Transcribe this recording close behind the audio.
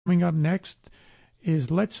Coming up next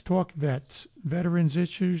is Let's Talk Vets, Veterans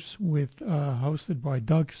Issues, hosted by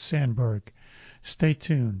Doug Sandberg. Stay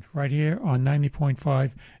tuned right here on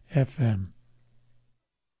 90.5 FM.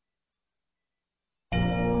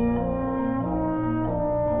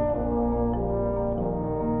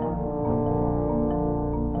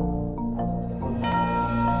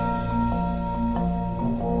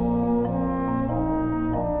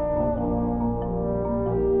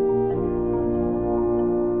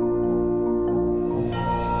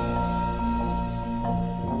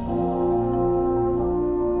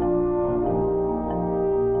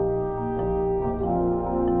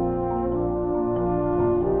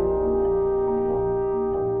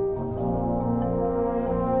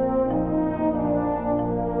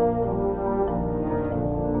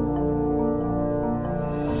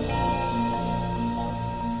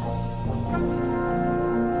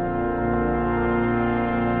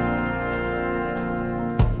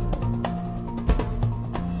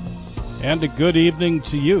 And a good evening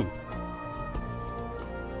to you.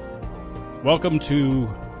 Welcome to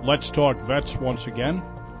Let's Talk Vets once again.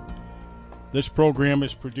 This program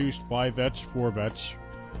is produced by Vets for Vets,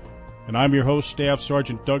 and I'm your host, Staff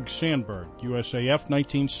Sergeant Doug Sandberg, USAF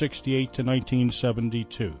 1968 to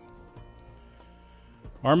 1972.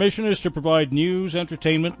 Our mission is to provide news,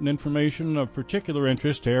 entertainment, and information of particular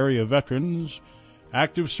interest to area veterans,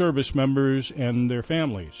 active service members, and their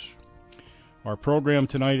families. Our program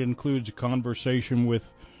tonight includes a conversation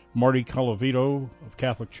with Marty Colavito of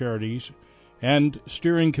Catholic Charities and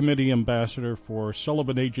Steering Committee Ambassador for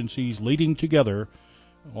Sullivan Agencies Leading Together,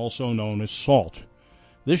 also known as SALT.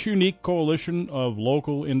 This unique coalition of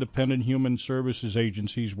local independent human services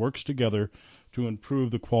agencies works together to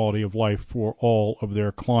improve the quality of life for all of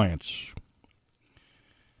their clients.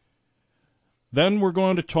 Then we're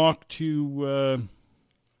going to talk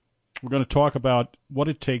about what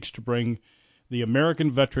it takes to bring the American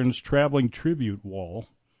Veterans Traveling Tribute Wall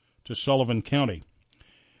to Sullivan County.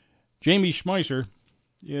 Jamie Schmeiser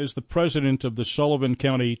is the president of the Sullivan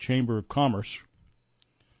County Chamber of Commerce,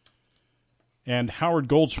 and Howard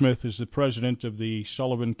Goldsmith is the president of the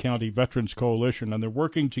Sullivan County Veterans Coalition, and they're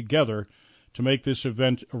working together to make this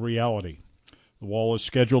event a reality. The wall is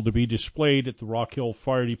scheduled to be displayed at the Rock Hill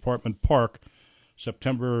Fire Department Park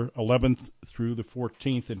September 11th through the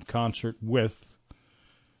 14th in concert with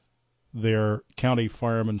their County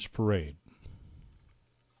Firemen's Parade.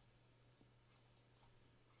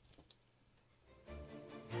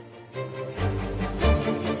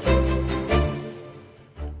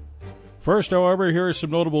 First, however, here are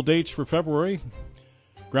some notable dates for February.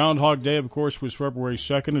 Groundhog Day, of course, was February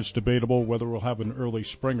 2nd. It's debatable whether we'll have an early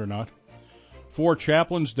spring or not. Four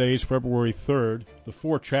Chaplains Days, February 3rd. The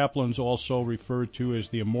four chaplains, also referred to as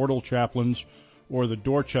the Immortal Chaplains or the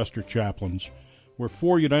Dorchester Chaplains, were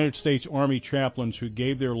four United States Army chaplains who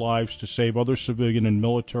gave their lives to save other civilian and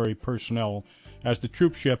military personnel as the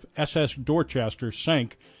troop ship SS Dorchester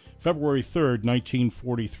sank February 3,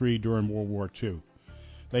 1943, during World War II.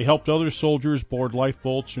 They helped other soldiers board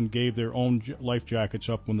lifeboats and gave their own life jackets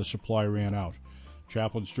up when the supply ran out.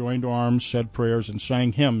 Chaplains joined arms, said prayers, and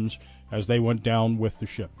sang hymns as they went down with the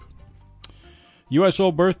ship.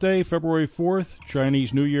 USO Birthday, February 4th,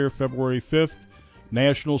 Chinese New Year, February 5th,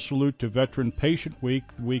 National Salute to Veteran Patient Week,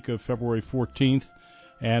 the week of February 14th,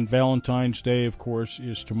 and Valentine's Day, of course,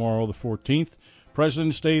 is tomorrow, the 14th.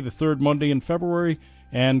 President's Day, the third Monday in February,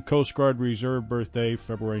 and Coast Guard Reserve Birthday,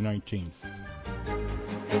 February 19th.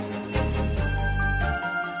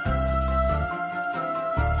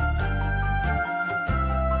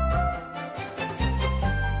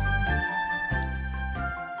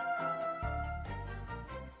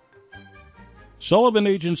 Sullivan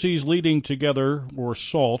Agencies Leading Together, or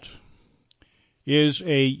SALT, is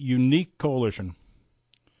a unique coalition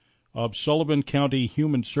of Sullivan County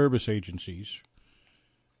human service agencies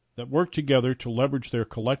that work together to leverage their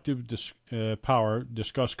collective power,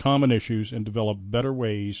 discuss common issues, and develop better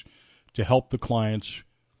ways to help the clients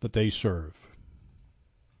that they serve.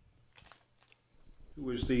 Who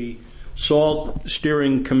is the SALT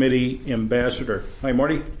Steering Committee Ambassador? Hi,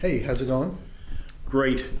 Marty. Hey, how's it going?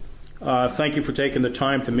 Great. Thank you for taking the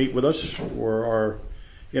time to meet with us for our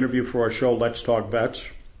interview for our show, Let's Talk Vets.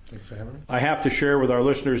 Thanks for having me. I have to share with our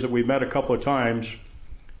listeners that we met a couple of times,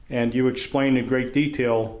 and you explained in great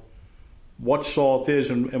detail what SALT is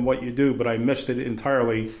and what you do, but I missed it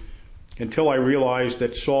entirely until I realized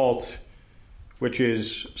that SALT, which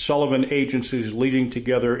is Sullivan Agencies Leading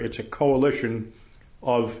Together, it's a coalition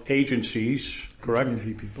of agencies, correct?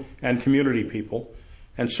 Community people. And community people.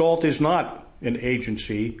 And SALT is not an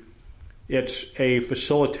agency. It's a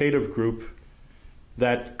facilitative group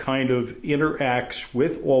that kind of interacts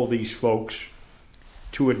with all these folks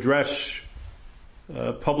to address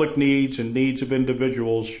public needs and needs of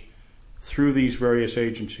individuals through these various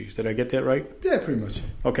agencies. Did I get that right? Yeah, pretty much.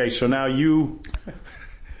 Okay, so now you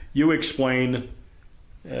explain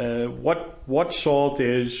what SALT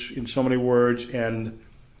is in so many words, and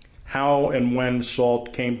how and when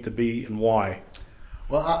SALT came to be and why.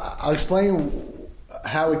 Well, I'll explain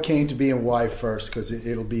how it came to be and why first, because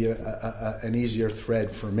it'll be an easier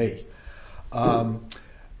thread for me. About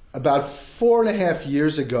 4.5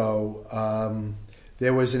 years ago,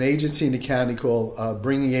 there was an agency in the county called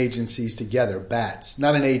Bringing Agencies Together, BATS.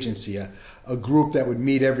 Not an agency, a group that would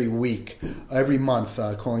meet every month,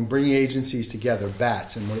 calling Bringing Agencies Together,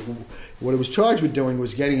 BATS. And what it was charged with doing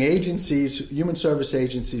was getting agencies, human service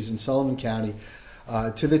agencies in Sullivan County,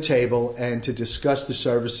 to the table and to discuss the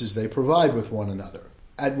services they provide with one another.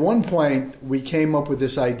 At one point, we came up with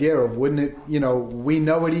this idea of, wouldn't it, we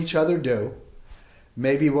know what each other do.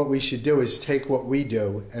 Maybe what we should do is take what we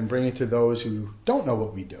do and bring it to those who don't know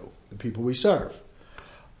what we do, the people we serve.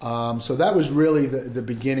 So that was really the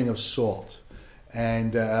beginning of SALT.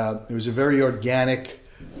 And it was a very organic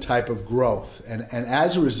type of growth. And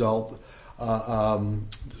as a result,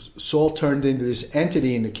 SALT turned into this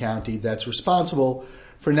entity in the county that's responsible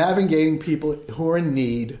for navigating people who are in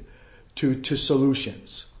need to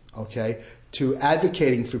solutions, okay? To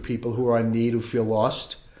advocating for people who are in need, who feel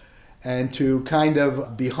lost, and to kind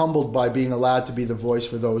of be humbled by being allowed to be the voice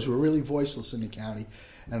for those who are really voiceless in the county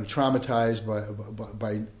and traumatized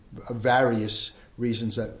by various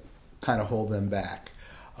reasons that kind of hold them back.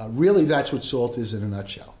 Really, that's what SALT is in a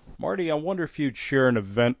nutshell. Marty, I wonder if you'd share an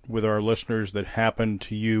event with our listeners that happened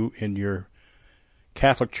to you in your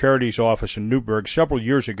Catholic Charities office in Newburgh several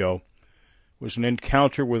years ago. It was an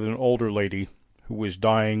encounter with an older lady who was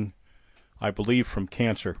dying, I believe, from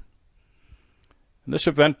cancer. And this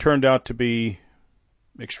event turned out to be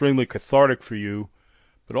extremely cathartic for you,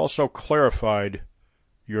 but also clarified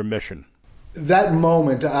your mission. That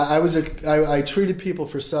moment, I treated people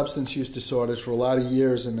for substance use disorders for a lot of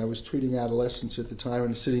years, and I was treating adolescents at the time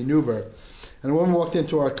in the city of Newburgh. And a woman walked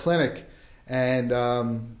into our clinic, and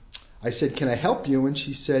I said, "Can I help you?" And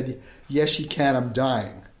she said, "Yes, you can. I'm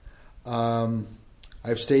dying. I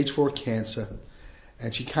have stage 4 cancer."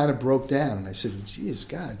 And she kind of broke down. And I said, "Geez,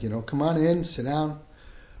 God, come on in, sit down.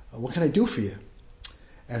 What can I do for you?"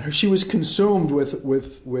 And she was consumed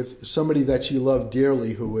with somebody that she loved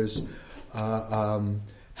dearly, who was who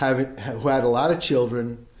had a lot of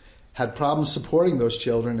children, had problems supporting those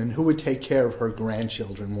children, and who would take care of her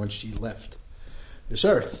grandchildren once she left this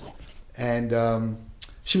earth. And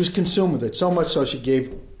she was consumed with it, so much so she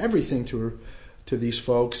gave everything to these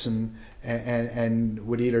folks, and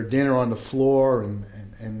would eat her dinner on the floor,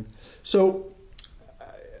 and so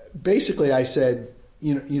basically I said,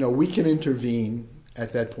 we can intervene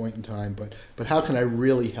at that point in time, but how can I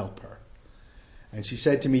really help her? And she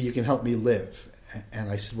said to me, "You can help me live." And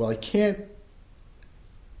I said, "Well, I can't,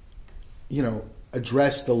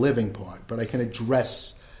 address the living part, but I can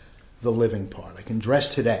address the living part. I can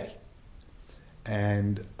address today."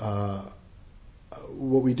 And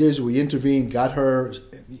what we did is we intervened, got her,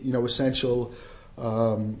 essential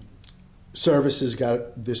services,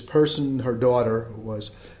 got this person, her daughter, who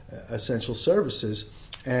was essential services,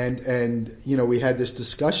 and we had this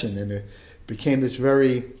discussion, and it became this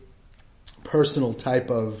very personal type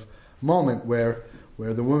of moment where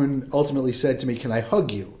the woman ultimately said to me, "Can I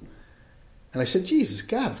hug you?" And I said, "Jesus,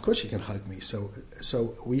 God, of course you can hug me." So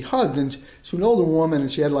we hugged, and she was an older woman,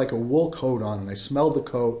 and she had like a wool coat on, and I smelled the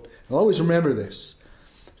coat. I'll always remember this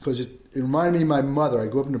because it reminded me of my mother. I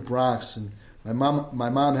grew up in the Bronx, and my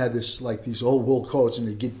mom had these old wool coats, and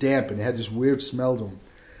they get damp, and they had this weird smell to them.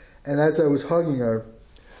 And as I was hugging her,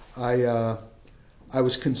 I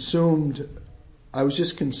was consumed. I was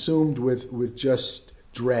just consumed with just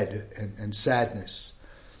dread and sadness,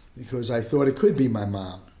 because I thought it could be my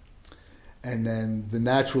mom. And then the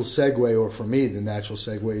natural segue, or for me, the natural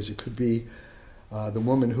segue is it could be the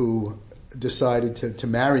woman who decided to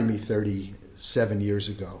marry me 37 years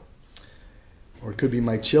ago. Or it could be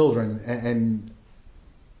my children, and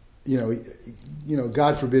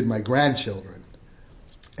God forbid, my grandchildren.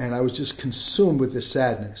 And I was just consumed with this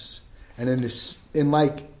sadness. And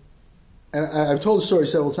and I've told the story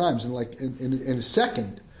several times, and in a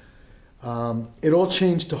second, it all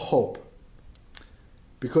changed to hope.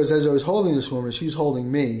 Because as I was holding this woman, she was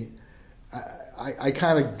holding me, I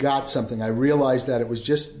kind of got something. I realized that it was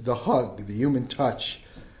just the hug, the human touch,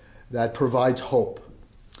 that provides hope.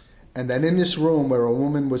 And that in this room where a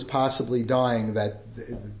woman was possibly dying, that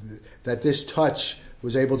this touch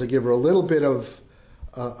was able to give her a little bit of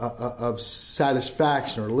of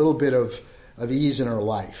satisfaction or a little bit of ease in our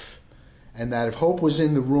life. And that if hope was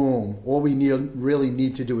in the room, all we really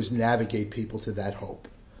need to do is navigate people to that hope.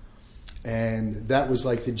 And that was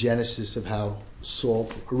like the genesis of how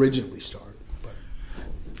SALT originally started.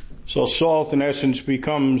 So SALT, in essence,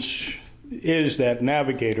 is that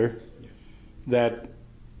navigator that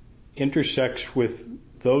intersects with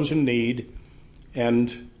those in need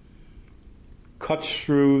and cuts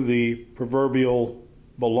through the proverbial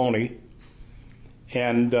baloney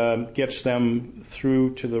and gets them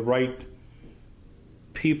through to the right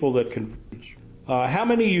people that can. How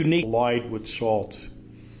many unique allied with SALT?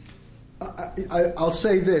 I'll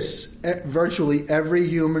say this. Virtually every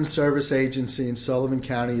human service agency in Sullivan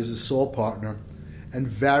County is a SALT partner, and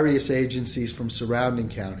various agencies from surrounding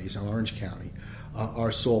counties, Orange County,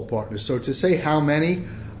 are SALT partners. So to say how many,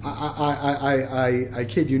 I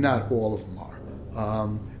kid you not, all of them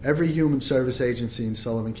are. Every human service agency in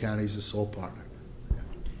Sullivan County is a SALT partner.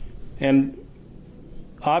 And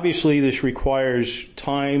obviously this requires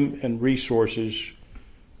time and resources,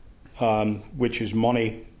 which is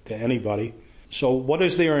money to anybody. So what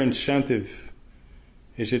is their incentive?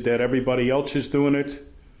 Is it that everybody else is doing it?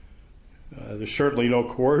 There's certainly no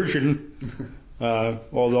coercion,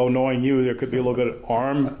 although knowing you, there could be a little bit of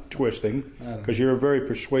arm twisting, because you're a very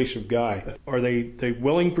persuasive guy. Are they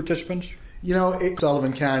willing participants? You know,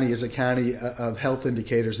 Sullivan County is a county of health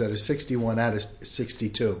indicators that are 61 out of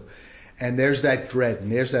 62. And there's that dread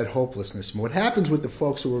and there's that hopelessness. And what happens with the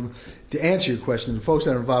folks who are, to answer your question, the folks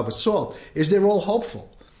that are involved with SALT, is they're all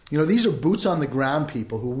hopeful. You know, these are boots on the ground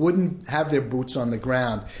people who wouldn't have their boots on the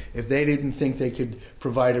ground if they didn't think they could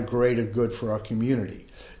provide a greater good for our community.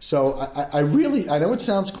 So I know it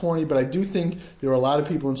sounds corny, but I do think there are a lot of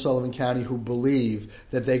people in Sullivan County who believe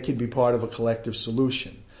that they can be part of a collective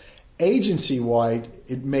solution. Agency-wide,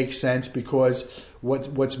 it makes sense because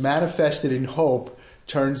what's manifested in hope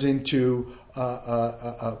turns into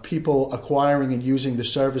people acquiring and using the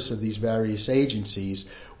service of these various agencies,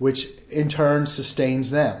 which in turn sustains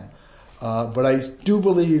them. But I do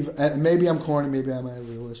believe, and maybe I'm corny, maybe I'm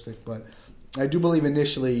unrealistic, but I do believe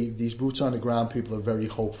initially these boots on the ground people are very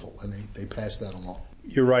hopeful, and they pass that along.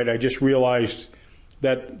 You're right. I just realized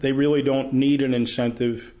that they really don't need an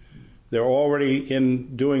incentive. They're already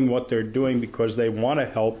in doing what they're doing because they want to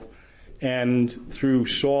help, and through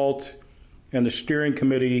SALT and the steering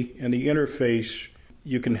committee and the interface,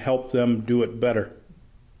 you can help them do it better.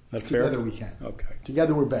 Is that fair? Together we can. Okay.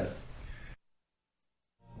 Together we're better.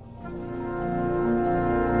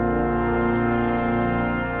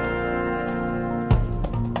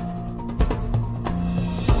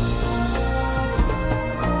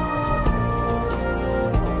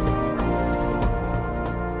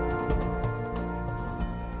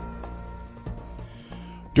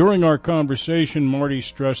 During our conversation, Marty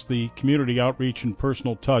stressed the community outreach and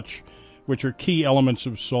personal touch, which are key elements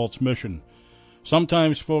of SALT's mission.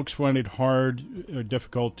 Sometimes folks find it hard or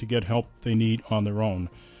difficult to get help they need on their own.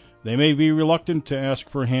 They may be reluctant to ask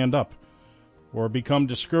for a hand up, or become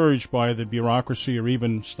discouraged by the bureaucracy, or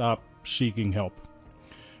even stop seeking help.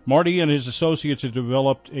 Marty and his associates have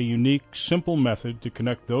developed a unique, simple method to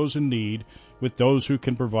connect those in need with those who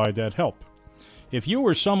can provide that help. If you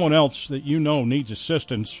or someone else that you know needs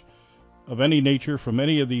assistance of any nature from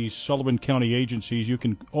any of these Sullivan County agencies, you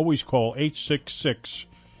can always call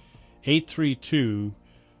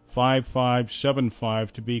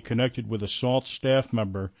 866-832-5575 to be connected with a SALT staff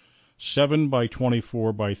member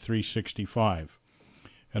 7x24x365.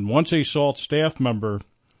 And once a SALT staff member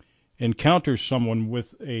encounters someone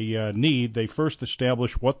with a need, they first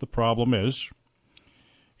establish what the problem is,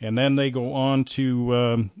 and then they go on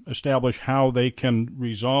to establish how they can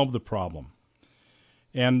resolve the problem.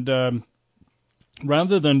 And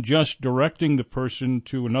rather than just directing the person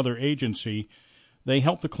to another agency, they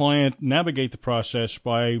help the client navigate the process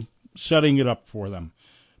by setting it up for them,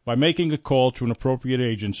 by making a call to an appropriate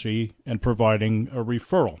agency and providing a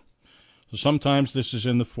referral. So sometimes this is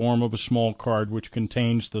in the form of a small card which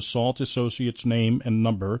contains the SALT associate's name and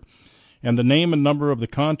number, and the name and number of the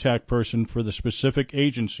contact person for the specific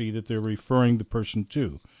agency that they're referring the person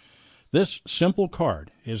to. This simple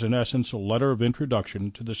card is in essence a letter of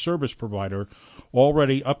introduction to the service provider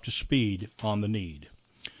already up to speed on the need.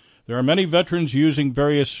 There are many veterans using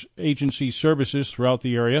various agency services throughout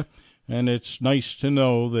the area, and it's nice to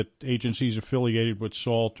know that agencies affiliated with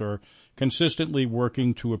SALT are consistently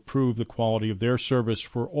working to improve the quality of their service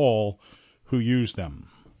for all who use them.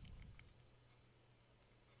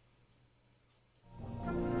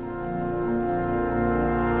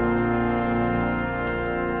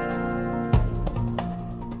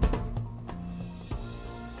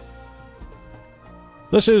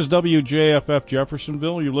 This is WJFF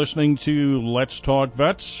Jeffersonville. You're listening to Let's Talk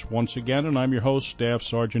Vets once again, and I'm your host, Staff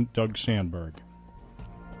Sergeant Doug Sandberg.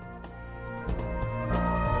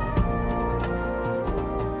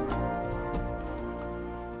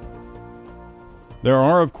 There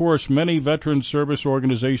are, of course, many veteran service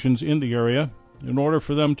organizations in the area. In order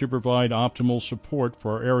for them to provide optimal support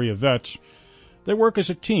for our area vets, they work as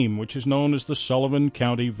a team, which is known as the Sullivan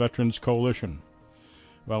County Veterans Coalition.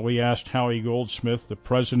 Well, we asked Howie Goldsmith, the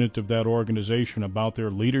president of that organization, about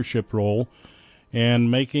their leadership role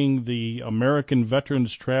and making the American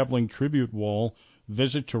Veterans Traveling Tribute Wall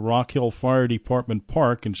visit to Rock Hill Fire Department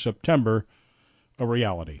Park in September a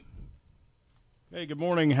reality. Hey, good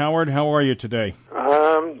morning, Howard. How are you today?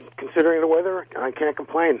 Considering the weather, I can't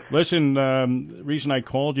complain. Listen, the reason I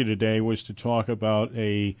called you today was to talk about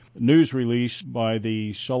a news release by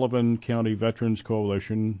the Sullivan County Veterans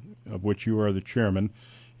Coalition, of which you are the chairman,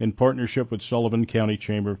 in partnership with Sullivan County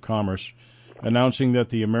Chamber of Commerce, announcing that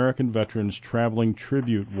the American Veterans Traveling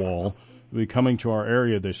Tribute Wall will be coming to our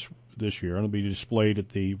area this year, and will be displayed at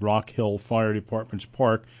the Rock Hill Fire Department's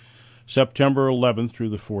Park September 11th through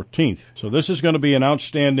the 14th. So this is going to be an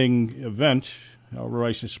outstanding event. However,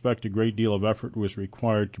 I suspect a great deal of effort was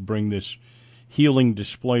required to bring this healing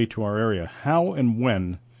display to our area. How and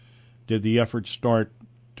when did the effort start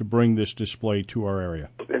to bring this display to our area?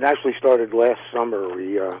 It actually started last summer.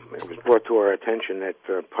 It was brought to our attention that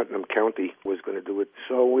Putnam County was going to do it.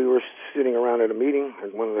 So we were sitting around at a meeting,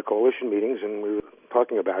 at one of the coalition meetings, and we were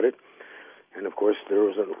talking about it. And, of course, there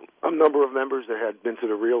was a number of members that had been to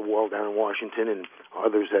the real wall down in Washington, and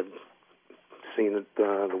others had seen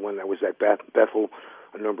the one that was at Bethel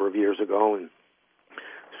a number of years ago. And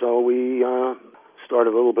so we started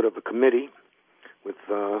a little bit of a committee with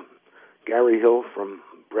Gary Hill from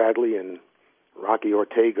Bradley and Rocky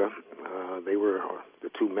Ortega. They were the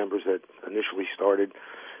two members that initially started,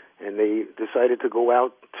 and they decided to go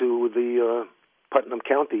out to the Putnam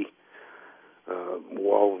County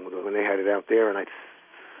wall when they had it out there, and I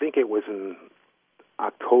think it was in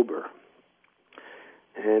October.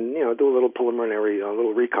 And, do a little preliminary, a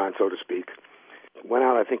little recon, so to speak. Went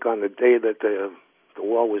out, I think, on the day that the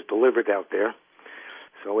wall was delivered out there.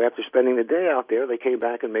 So after spending the day out there, they came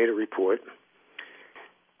back and made a report.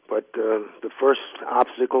 But the first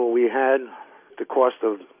obstacle we had, the cost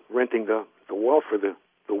of renting the wall for the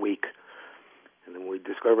week. And then we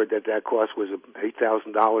discovered that cost was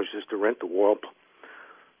 $8,000 just to rent the wall.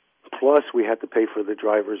 Plus, we had to pay for the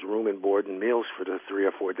driver's room and board and meals for the 3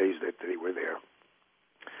 or 4 days that they were there.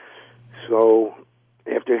 So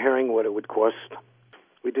after hearing what it would cost,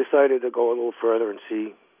 we decided to go a little further and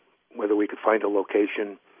see whether we could find a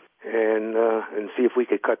location and see if we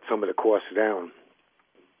could cut some of the costs down.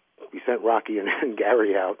 We sent Rocky and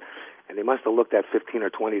Gary out, and they must have looked at 15 or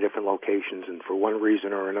 20 different locations, and for one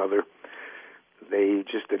reason or another, they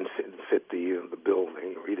just didn't fit the bill.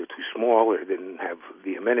 They were either too small or didn't have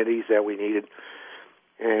the amenities that we needed.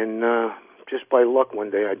 And just by luck,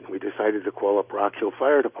 one day we decided to call up Rock Hill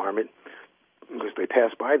Fire Department because they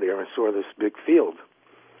passed by there and saw this big field.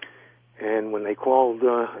 And when they called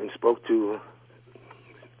and spoke to,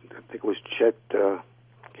 I think it was Chet,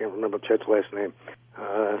 can't remember Chet's last name,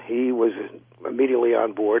 he was immediately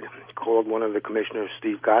on board, called one of the commissioners,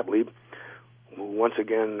 Steve Gottlieb, who once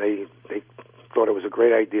again they thought it was a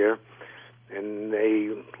great idea, and they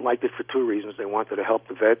liked it for two reasons. They wanted to help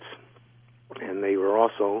the vets, and they were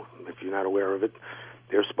also, if you're not aware of it,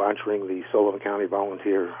 they're sponsoring the Sullivan County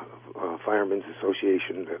Volunteer Firemen's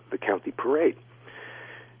Association, the county parade.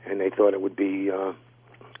 And they thought it would be a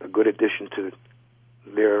good addition to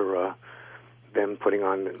their them putting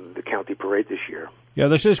on the county parade this year. Yeah,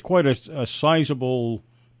 this is quite a sizable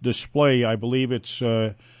display. I believe it's,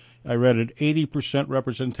 I read it, 80%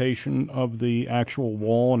 representation of the actual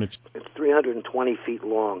wall, and it's 320 feet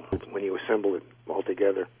long when you assemble it all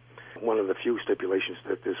together. One of the few stipulations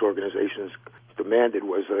that this organization has demanded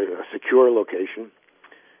was a secure location.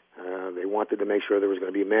 They wanted to make sure there was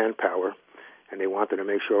going to be manpower, and they wanted to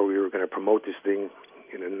make sure we were going to promote this thing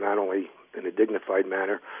in not only in a dignified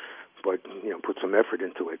manner, but put some effort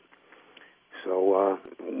into it. So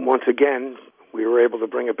once again, we were able to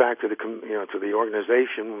bring it back to the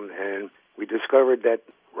organization, and we discovered that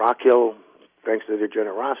Rock Hill, thanks to their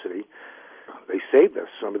generosity, they saved us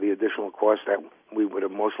some of the additional costs that we would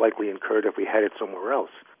have most likely incurred if we had it somewhere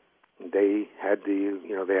else. They had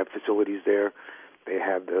they have facilities there. They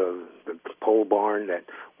have the pole barn that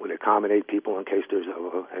would accommodate people in case there's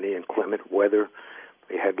any inclement weather.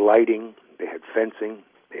 They had lighting. They had fencing.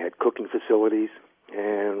 They had cooking facilities,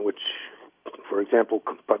 and which, for example,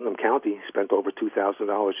 Putnam County spent over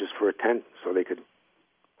 $2,000 just for a tent so they could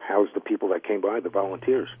house the people that came by, the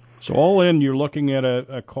volunteers. So all in, you're looking at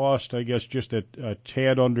a cost, I guess, just a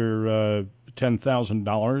tad under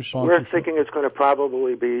 $10,000. We're thinking it's going to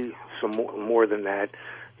probably be some more than that.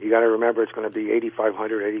 You got to remember it's going to be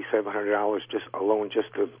 $8,500, $8,700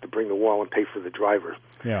 just to bring the wall and pay for the driver.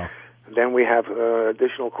 Yeah. Then we have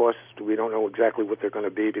additional costs. We don't know exactly what they're going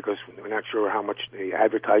to be because we're not sure how much the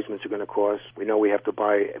advertisements are going to cost. We know we have to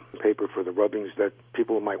buy paper for the rubbings that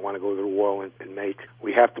people might want to go to the wall and make.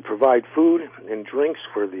 We have to provide food and drinks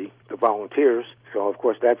for the volunteers. So, of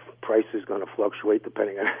course, that price is going to fluctuate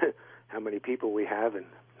depending on how many people we have and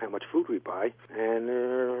how much food we buy. And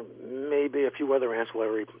there may be a few other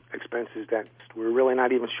ancillary expenses that we're really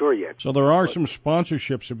not even sure yet. So there are some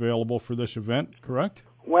sponsorships available for this event, correct?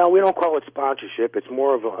 Well, we don't call it sponsorship. It's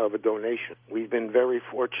more of a donation. We've been very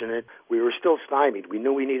fortunate. We were still stymied. We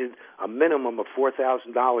knew we needed a minimum of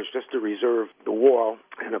 $4,000 just to reserve the wall,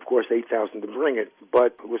 and of course $8,000 to bring it.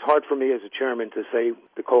 But it was hard for me as a chairman to say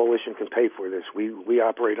the coalition can pay for this. We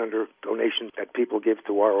operate under donations that people give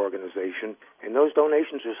to our organization, and those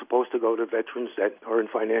donations are supposed to go to veterans that are in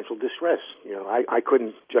financial distress. You know, I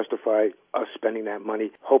couldn't justify us spending that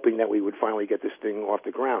money hoping that we would finally get this thing off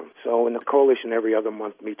the ground. So in the coalition every other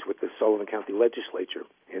month meets with the Sullivan County Legislature.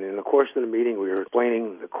 And in the course of the meeting, we were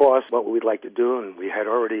explaining the cost, what we'd like to do, and we had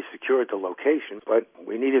already secured the location, but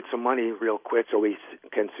we needed some money real quick so we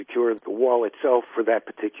can secure the wall itself for that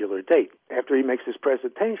particular date. After he makes his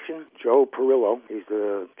presentation, Joe Perillo, he's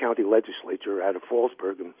the county legislature out of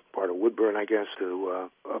Fallsburg and part of Woodburn, I guess, to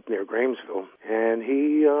up near Grahamsville, and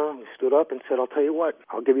he stood up and said, I'll tell you what,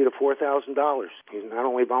 I'll give you the $4,000. He not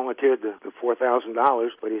only volunteered the $4,000,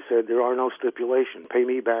 but he said, there are no stipulations. Pay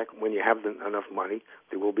me back when you have enough money.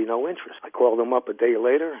 There will be no interest. I called him up a day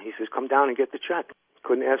later. He says, come down and get the check.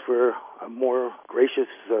 Couldn't ask for a more gracious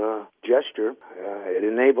gesture. It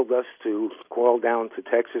enabled us to call down to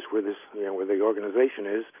Texas where the organization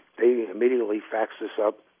is. They immediately faxed us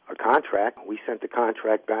up a contract. We sent the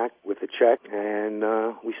contract back with the check, and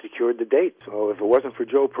we secured the date. So if it wasn't for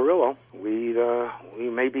Joe Perillo, we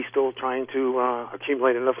may be still trying to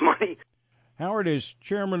accumulate enough money. Howard, as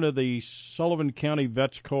chairman of the Sullivan County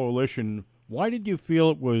Vets Coalition, why did you feel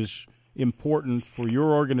it was important for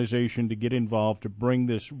your organization to get involved to bring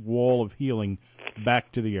this wall of healing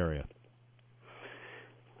back to the area?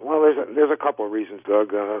 Well, there's a couple of reasons,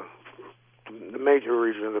 Doug. The major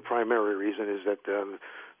reason, the primary reason, is that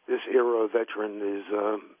this era of veteran is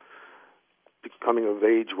becoming of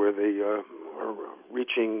age where they are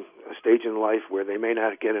reaching a stage in life where they may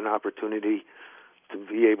not get an opportunity to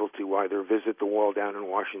be able to either visit the wall down in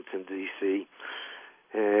Washington, D.C.,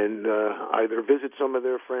 and either visit some of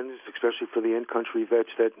their friends, especially for the in-country vets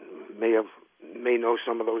that may know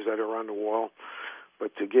some of those that are on the wall,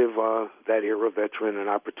 but to give that era veteran an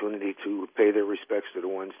opportunity to pay their respects to the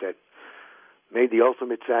ones that made the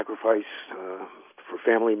ultimate sacrifice for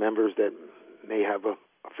family members that may have a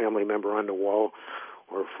family member on the wall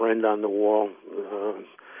or a friend on the wall.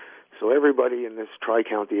 So everybody in this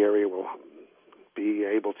Tri-County area will be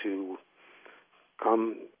able to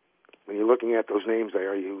come. When you're looking at those names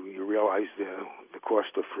there, you realize the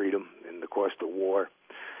cost of freedom and the cost of war.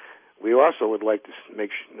 We also would like to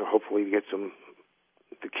hopefully get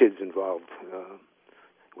the kids involved.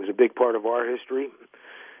 It was a big part of our history.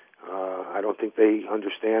 I don't think they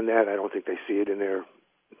understand that. I don't think they see it in their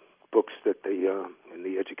books that they in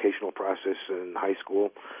the educational process in high school.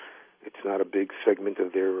 It's not a big segment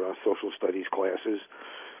of their social studies classes.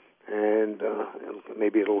 And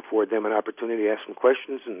maybe it'll afford them an opportunity to ask some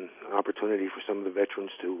questions and an opportunity for some of the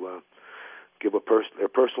veterans to give their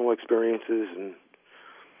personal experiences and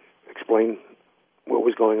explain what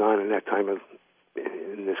was going on in that time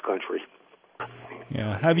in this country.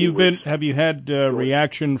 Yeah. Have you had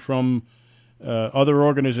reaction from other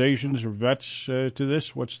organizations or vets to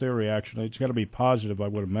this? What's their reaction? It's got to be positive, I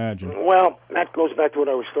would imagine. Well, that goes back to what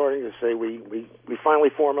I was starting to say. We finally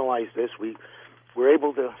formalized this. We were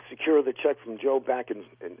able to secure the check from Joe back in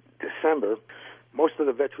December. Most of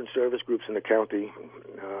the veteran service groups in the county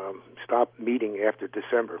stopped meeting after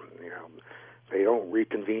December. They don't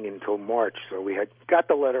reconvene until March. So we had got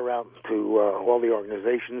the letter out to all the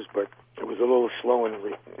organizations, but it was a little slow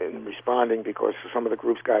in responding because some of the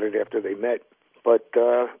groups got it after they met. But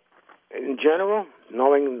in general,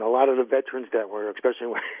 knowing a lot of the veterans that were, especially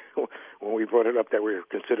when we brought it up, that we were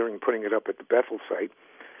considering putting it up at the Bethel site,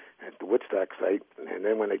 at the Woodstock site, and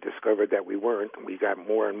then when they discovered that we weren't, we got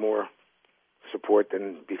more and more support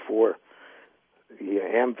than before. The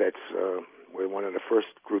AMVETs were one of the first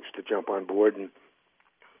groups to jump on board, and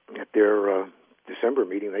at their December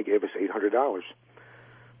meeting, they gave us $800.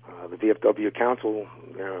 The VFW Council,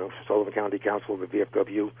 Sullivan County Council, the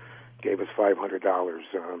VFW, gave us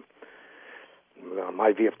 $500.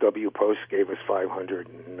 My VFW post gave us $500,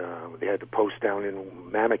 and they had the post down in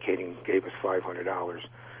Mamakating gave us $500.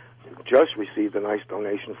 Just received a nice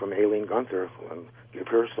donation from Aileen Gunther. Give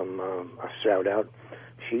her some a shout out.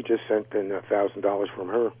 She just sent in $1,000 from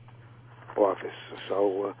her office.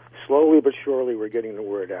 So slowly but surely, we're getting the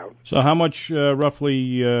word out. So, how much,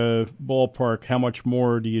 roughly, ballpark? How much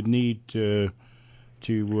more do you need to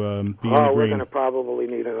be in the green? We're going to probably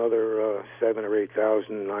need another $7,000 or $8,000,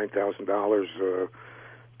 $9,000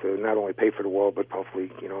 to not only pay for the wall, but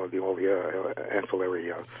hopefully, all the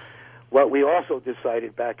ancillary. Well, we also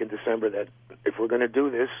decided back in December that if we're going to do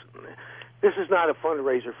this, this is not a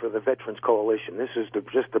fundraiser for the Veterans Coalition. This is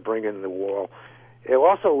just to bring in the wall. It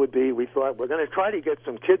also would be, we thought, we're going to try to get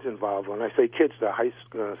some kids involved. When I say kids,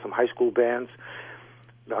 some high school bands.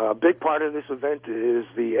 A big part of this event is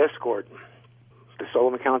the escort. The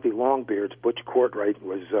Sullivan County Longbeards, Butch Courtright,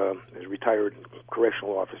 was a retired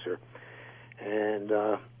correctional officer. And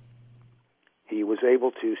he was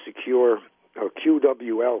able to secure a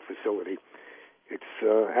QWL facility. It's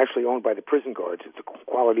actually owned by the prison guards. It's a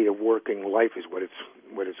quality of working life is what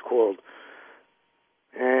it's called.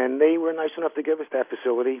 And they were nice enough to give us that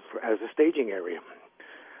facility as a staging area.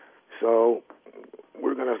 So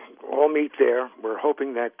we're going to all meet there. We're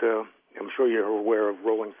hoping that, I'm sure you're aware of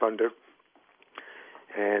Rolling Thunder.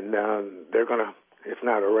 And they're going to, if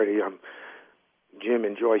not already, Jim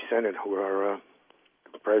and Joy Sennett, who are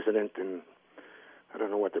president, and I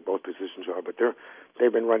don't know what their both positions are, but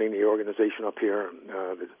they've been running the organization up here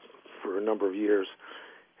for a number of years.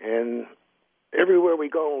 And everywhere we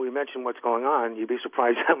go and we mention what's going on, you'd be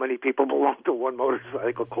surprised how many people belong to one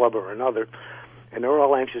motorcycle club or another, and they're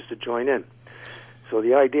all anxious to join in. So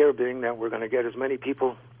the idea being that we're going to get as many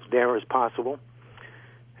people there as possible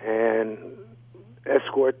and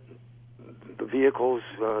escort the vehicles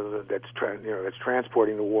that's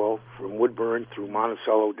transporting the wall from Woodburn through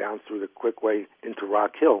Monticello down through the Quickway into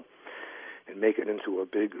Rock Hill and make it into a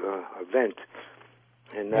big event.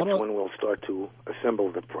 And that's when we'll start to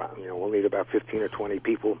assemble we'll need about 15 or 20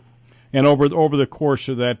 people. And over the course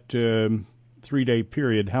of that 3-day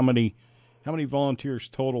period, how many volunteers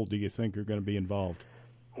total do you think are going to be involved?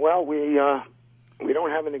 Well, we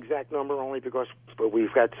don't have an exact number only but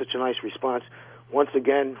we've got such a nice response. Once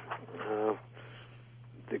again,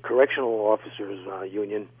 the Correctional Officers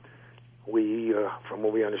Union, from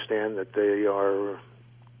what we understand, that they are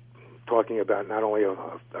talking about not only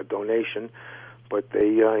a donation, but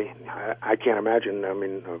I can't imagine,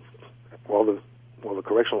 all the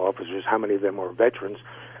correctional officers, how many of them are veterans,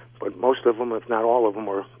 but most of them, if not all of them,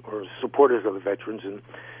 are supporters of the veterans, and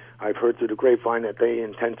I've heard through the grapevine that they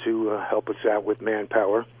intend to help us out with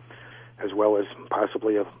manpower, as well as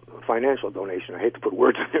possibly a financial donation. I hate to put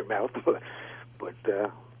words in their mouth, but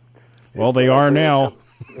well, they are now.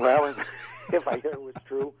 Well, if I hear it's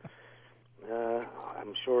true,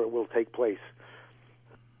 I'm sure it will take place.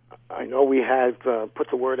 I know we have put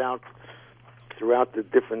the word out throughout the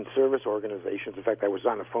different service organizations. In fact, I was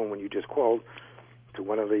on the phone when you just called to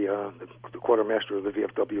one of the quartermaster of the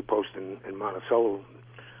VFW post in Monticello,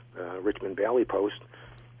 Richmond Bailey post,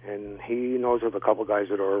 and he knows of a couple guys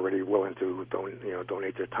that are already willing to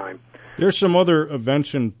donate their time. There's some other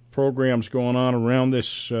events and programs going on around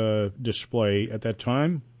this display at that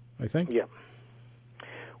time, I think? Yeah.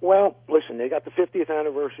 Well, listen, they got the 50th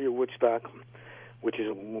anniversary of Woodstock, which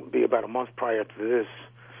will be about a month prior to this,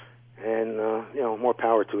 and, more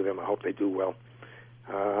power to them. I hope they do well.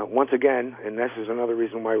 Once again, and this is another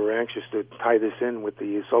reason why we're anxious to tie this in with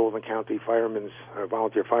the Sullivan County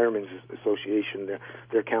Volunteer Firemen's Association,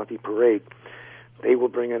 their county parade. They will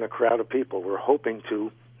bring in a crowd of people. We're hoping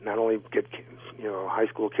to not only get high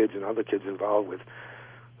school kids and other kids involved with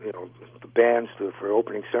the bands for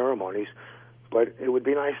opening ceremonies, but it would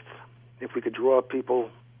be nice if we could draw people,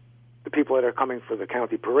 the people that are coming for the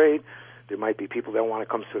county parade. There might be people that want to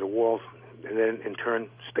come to the walls and then in turn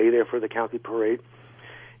stay there for the county parade.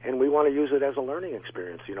 And we want to use it as a learning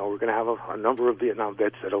experience. We're going to have a number of Vietnam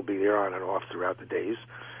vets that'll be there on and off throughout the days.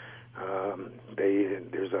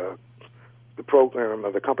 The program,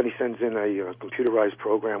 the company sends in a computerized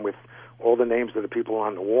program with all the names of the people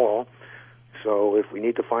on the wall. So if we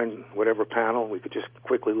need to find whatever panel, we could just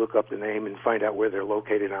quickly look up the name and find out where they're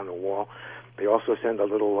located on the wall. They also send a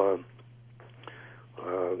little,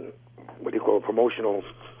 promotional,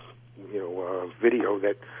 video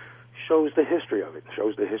that shows the history of it,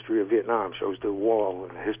 shows the history of Vietnam, shows the wall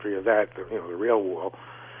and the history of that, the real wall.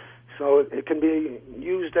 So it can be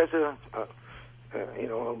used as a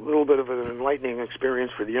little bit of an enlightening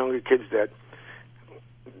experience for the younger kids that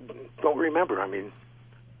don't remember. I mean,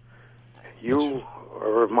 you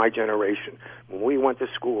are of my generation. When we went to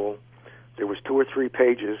school, there was 2 or 3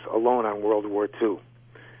 pages alone on World War II.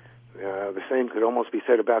 The same could almost be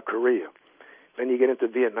said about Korea. Then you get into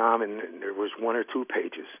Vietnam, and there was 1 or 2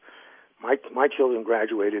 pages. My children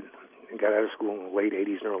graduated and got out of school in the late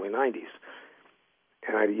 80s and early 90s.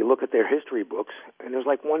 And you look at their history books, and there's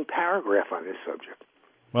like 1 paragraph on this subject.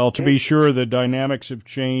 Well, to be sure, the dynamics have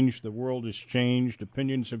changed, the world has changed,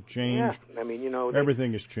 opinions have changed. Yeah, I mean,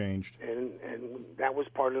 everything has changed. And that was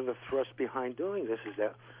part of the thrust behind doing this, is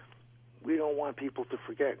that we don't want people to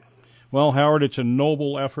forget. Well, Howard, it's a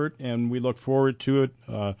noble effort, and we look forward to it.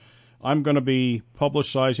 I'm going to be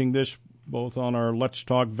publicizing this both on our Let's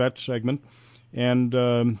Talk Vet segment, and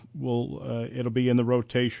it'll be in the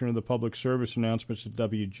rotation of the public service announcements at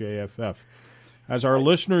WJFF. As our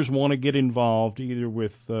listeners want to get involved, either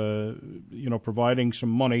with providing some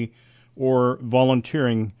money or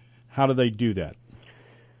volunteering, how do they do that?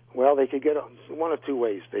 Well, they could get 1 of 2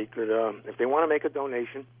 ways. They could, if they want to make a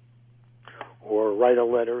donation or write a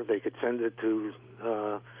letter, they could send it to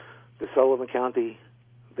the Sullivan County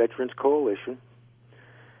Veterans Coalition,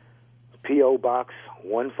 P.O. Box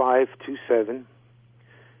 1527,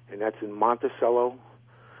 and that's in Monticello,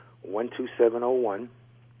 12701.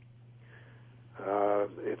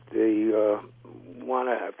 If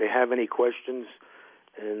they have any questions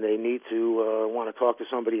and they need to want to talk to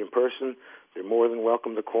somebody in person, they're more than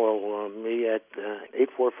welcome to call me at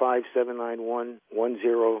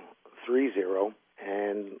 845-791-1030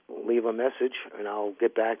 and leave a message, and I'll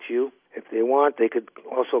get back to you. If they want, they could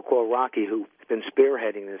also call Rocky, who's been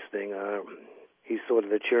spearheading this thing. He's sort of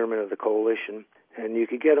the chairman of the coalition. And you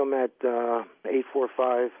could get him at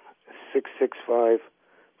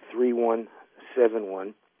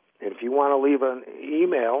 845-665-3171. And if you want to leave an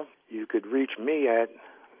email, you could reach me at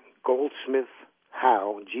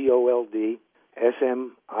goldsmithhow,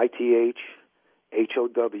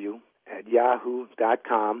 GOLDSMITHHOW, at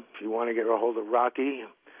yahoo.com. If you want to get a hold of Rocky,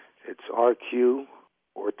 it's RQ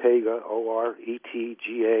Ortega,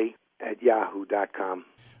 ORETGA, at yahoo.com.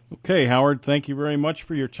 Okay, Howard, thank you very much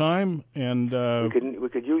for your time. And we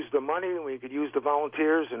could use the money, we could use the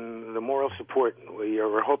volunteers, and the moral support.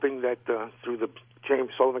 We're hoping that through the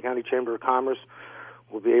Sullivan County Chamber of Commerce,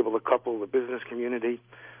 we'll be able to couple the business community,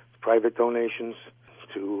 private donations,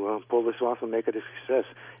 to pull this off and make it a success.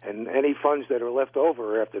 And any funds that are left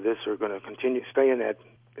over after this are going to continue stay in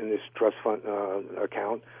this trust fund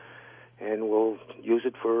account, and we'll use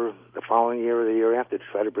it for the following year or the year after to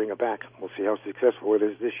try to bring it back. We'll see how successful it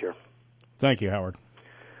is this year. Thank you, Howard.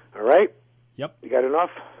 All right? Yep. You got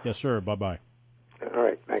enough? Yes, sir. Bye-bye. All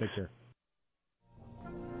right. Thanks. Take care.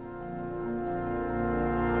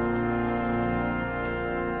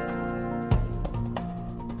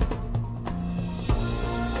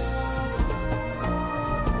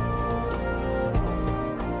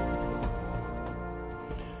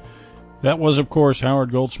 That was, of course,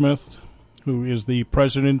 Howard Goldsmith, who is the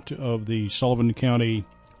president of the Sullivan County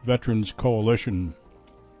Veterans Coalition.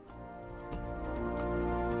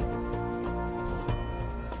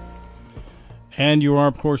 And you are,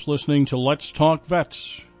 of course, listening to Let's Talk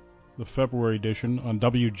Vets, the February edition on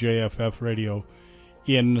WJFF Radio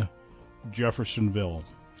in Jeffersonville.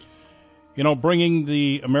 You know, bringing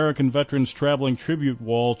the American Veterans Traveling Tribute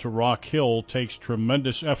Wall to Rock Hill takes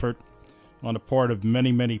tremendous effort on the part of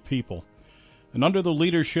many, many people. And under the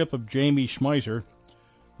leadership of Jamie Schmeiser,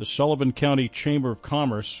 the Sullivan County Chamber of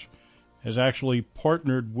Commerce has actually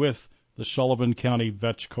partnered with the Sullivan County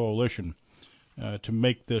Vets Coalition to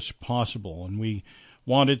make this possible. And we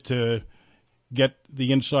wanted to get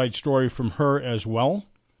the inside story from her as well.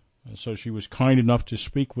 So she was kind enough to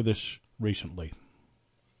speak with us recently.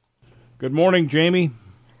 Good morning, Jamie.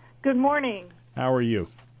 Good morning. How are you?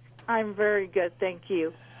 I'm very good, thank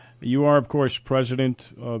you. You are, of course,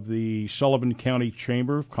 president of the Sullivan County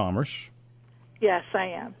Chamber of Commerce. Yes, I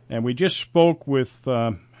am. And we just spoke with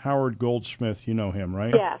Howard Goldsmith. You know him,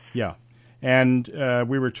 right? Yes. Yeah. And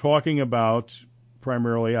we were talking about,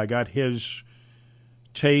 primarily, I got his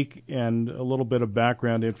take and a little bit of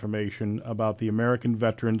background information about the American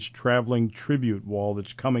Veterans Traveling Tribute Wall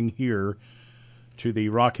that's coming here to the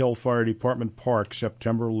Rock Hill Fire Department Park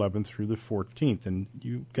September 11th through the 14th. And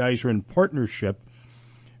you guys are in partnership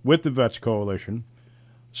with the Vets Coalition.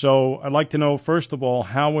 So I'd like to know, first of all,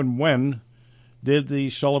 how and when did the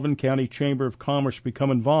Sullivan County Chamber of Commerce become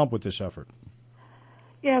involved with this effort?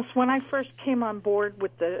 Yes, when I first came on board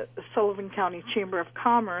with the Sullivan County Chamber of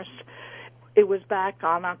Commerce, it was back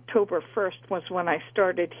on October 1st was when I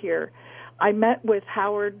started here. I met with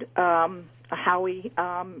Howie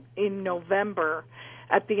in November,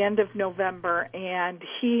 at the end of November, and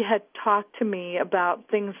he had talked to me about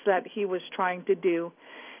things that he was trying to do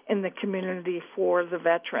in the community for the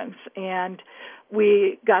veterans. And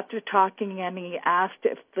we got to talking, and he asked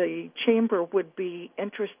if the chamber would be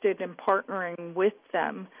interested in partnering with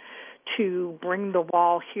them to bring the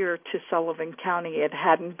wall here to Sullivan County. It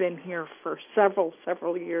hadn't been here for several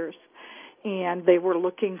years, and they were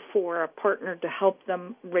looking for a partner to help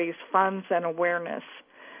them raise funds and awareness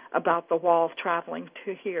about the wall traveling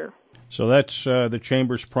to here. So that's the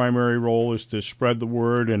chamber's primary role, is to spread the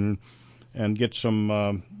word and get some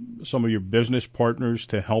of your business partners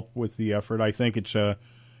to help with the effort. I think it's going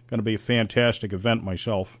to be a fantastic event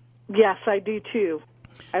myself. Yes, I do too.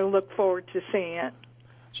 I look forward to seeing it.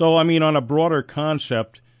 So, I mean, on a broader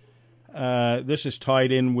concept, this is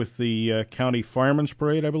tied in with the County Fireman's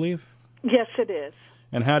Parade, I believe? Yes, it is.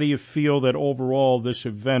 And how do you feel that overall this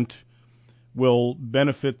event will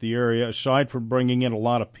benefit the area, aside from bringing in a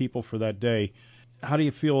lot of people for that day? How do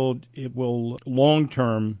you feel it will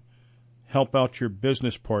long-term help out your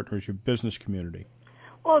business partners, your business community?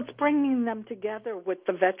 Well, it's bringing them together with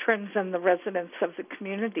the veterans and the residents of the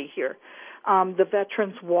community here. The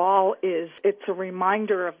Veterans Wall it's a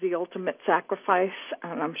reminder of the ultimate sacrifice,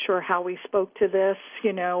 and I'm sure Howie spoke to this,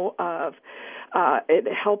 of it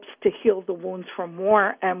helps to heal the wounds from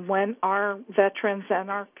war. And when our veterans and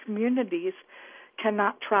our communities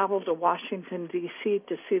cannot travel to Washington, D.C.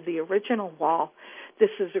 to see the original wall,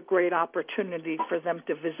 this is a great opportunity for them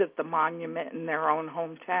to visit the monument in their own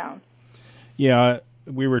hometown. Yeah,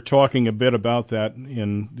 we were talking a bit about that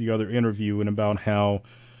in the other interview, and about how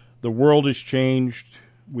the world has changed.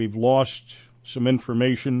 We've lost some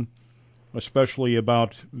information, especially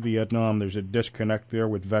about Vietnam. There's a disconnect there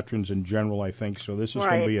with veterans in general, I think. So this is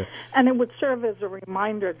going to be and it would serve as a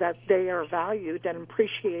reminder that they are valued and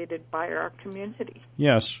appreciated by our community.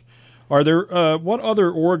 Yes. Are there what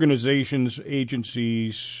other organizations,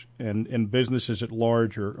 agencies, and businesses at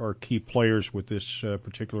large are key players with this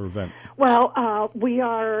particular event? Well, we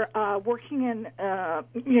are working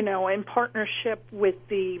in partnership with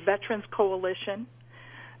the Veterans Coalition,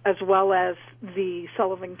 as well as the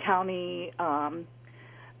Sullivan County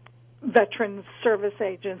Veterans Service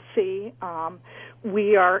Agency.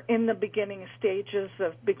 We are in the beginning stages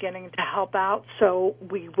of beginning to help out, so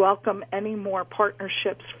we welcome any more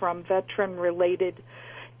partnerships from veteran-related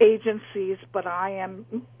agencies, but I am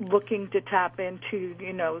looking to tap into,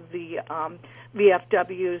 the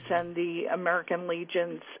VFWs and the American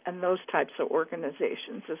Legions and those types of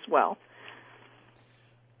organizations as well.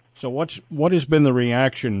 So what has been the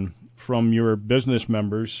reaction from your business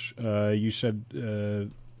members? You said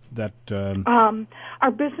that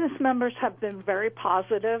our business members have been very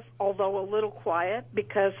positive, although a little quiet,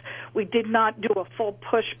 because we did not do a full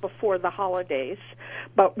push before the holidays,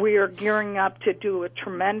 but we are gearing up to do a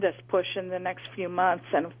tremendous push in the next few months.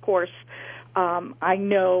 And of course, I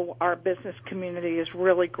know our business community is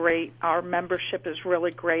really great, our membership is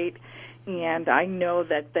really great, and I know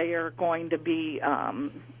that they are going to be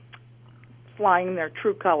flying their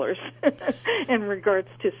true colors in regards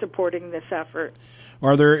to supporting this effort.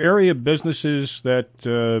 Are there area businesses that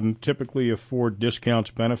typically afford discounts,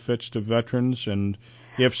 benefits to veterans? And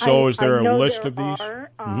if so, is there a list of these?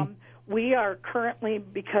 We are currently,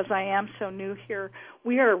 because I am so new here,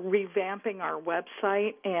 we are revamping our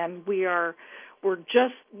website, and we're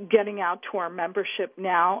just getting out to our membership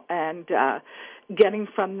now and getting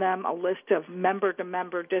from them a list of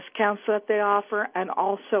member-to-member discounts that they offer, and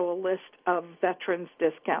also a list of veterans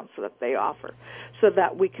discounts that they offer, so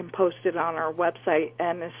that we can post it on our website.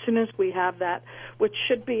 And as soon as we have that, which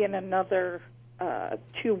should be in another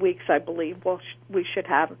 2 weeks, I believe, we should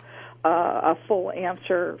have a full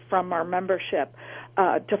answer from our membership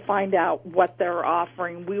to find out what they're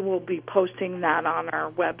offering. We will be posting that on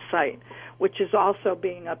our website, which is also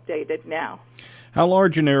being updated now. How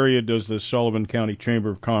large an area does the Sullivan County Chamber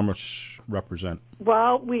of Commerce represent?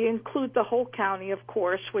 Well, we include the whole county, of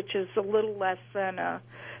course, which is a little less than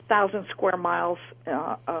 1,000 square miles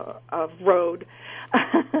of road,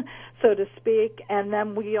 so to speak. And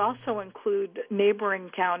then we also include neighboring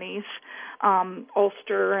counties,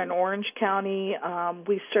 Ulster and Orange County.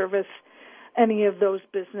 We service any of those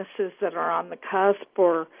businesses that are on the cusp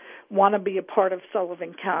or want to be a part of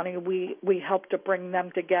Sullivan County. We help to bring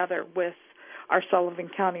them together with our Sullivan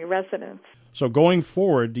County residents. So going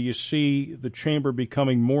forward, do you see the Chamber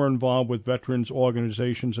becoming more involved with veterans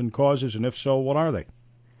organizations and causes, and if so, what are they?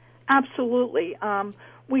 Absolutely.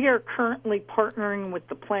 We are currently partnering with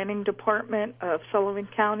the Planning Department of Sullivan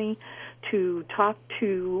County to talk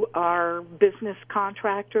to our business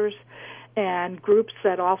contractors and groups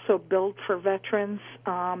that also build for veterans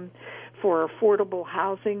for affordable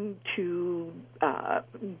housing to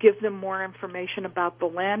give them more information about the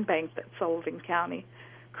land bank that Sullivan County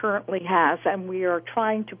currently has. And we are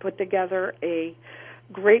trying to put together a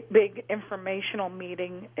great big informational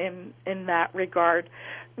meeting in that regard.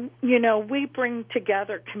 You know, we bring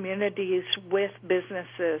together communities with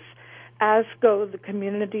businesses. As go the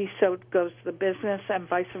community, so goes the business, and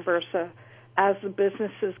vice versa. As the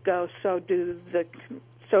businesses go, so does the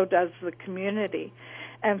community.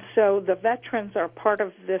 And so the veterans are part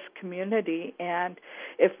of this community, and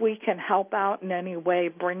if we can help out in any way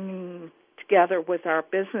bringing together with our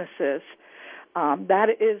businesses, that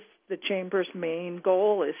is the Chamber's main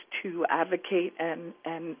goal, is to advocate and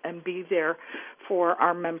be there for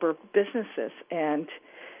our member businesses. And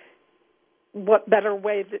what better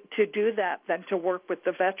way to do that than to work with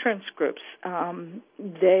the veterans groups?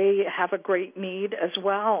 They have a great need as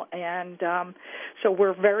well, and so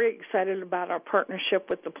we're very excited about our partnership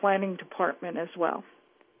with the planning department as well.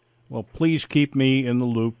 Well, please keep me in the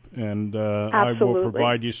loop, and I will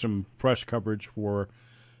provide you some press coverage for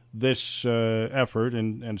this effort,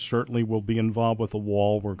 and certainly will be involved with the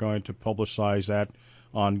wall. We're going to publicize that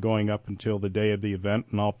on going up until the day of the event,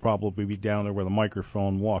 and I'll probably be down there with a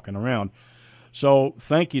microphone walking around. So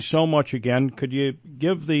thank you so much again. Could you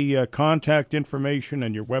give the contact information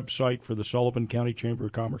and your website for the Sullivan County Chamber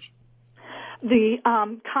of Commerce? The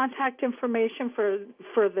contact information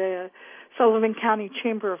for the Sullivan County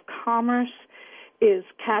Chamber of Commerce is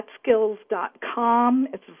catskills.com.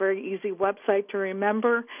 It's a very easy website to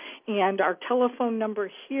remember. And our telephone number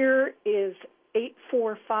here is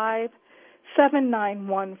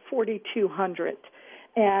 845-791-4200.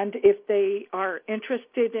 And if they are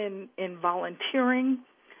interested in volunteering,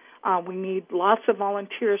 we need lots of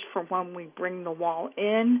volunteers for when we bring the wall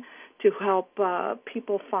in to help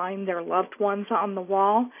people find their loved ones on the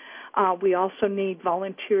wall. We also need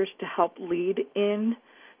volunteers to help lead in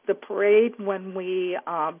the parade when we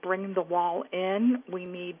bring the wall in. We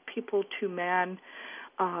need people to man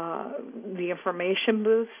the information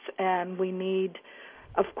booths, and we need,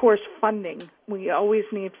 of course, funding. We always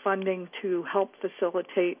need funding to help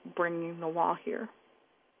facilitate bringing the wall here.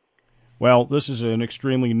 Well, this is an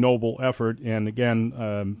extremely noble effort, and again,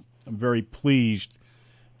 I'm very pleased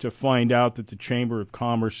to find out that the Chamber of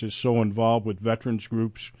Commerce is so involved with veterans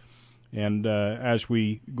groups. And as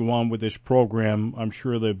we go on with this program, I'm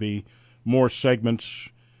sure there'll be more segments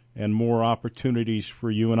and more opportunities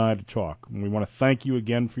for you and I to talk. And we want to thank you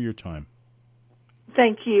again for your time.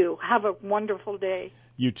 Thank you. Have a wonderful day.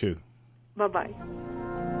 You too. Bye-bye.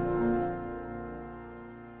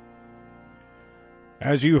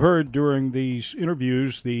 As you heard during these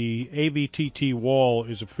interviews, the AVTT wall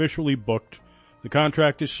is officially booked. The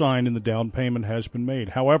contract is signed and the down payment has been made.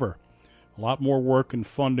 However, a lot more work and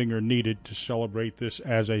funding are needed to celebrate this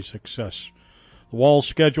as a success. The wall is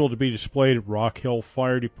scheduled to be displayed at Rock Hill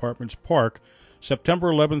Fire Department's Park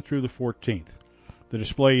September 11th through the 14th. The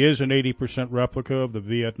display is an 80% replica of the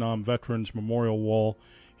Vietnam Veterans Memorial Wall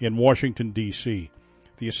in Washington, D.C.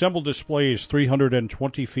 The assembled display is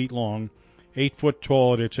 320 feet long, 8 foot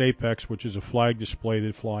tall at its apex, which is a flag display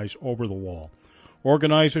that flies over the wall.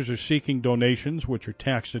 Organizers are seeking donations, which are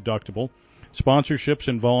tax deductible, sponsorships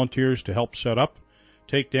and volunteers to help set up,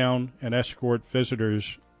 take down, and escort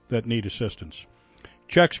visitors that need assistance.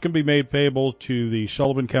 Checks can be made payable to the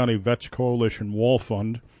Sullivan County Vets Coalition Wall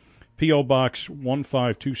Fund, P.O. Box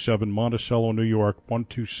 1527, Monticello, New York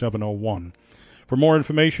 12701. For more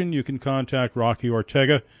information, you can contact Rocky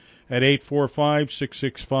Ortega at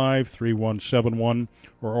 845-665-3171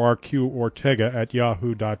 or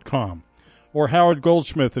rqortega@yahoo.com, or Howard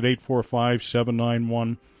Goldsmith at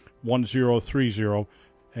 845-791-1030,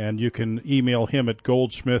 and you can email him at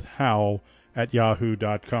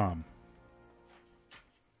goldsmithhow@yahoo.com.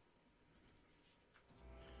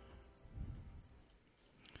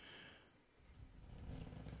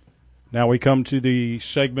 Now we come to the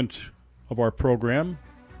segment of our program,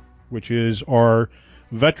 which is our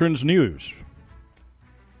Veterans News.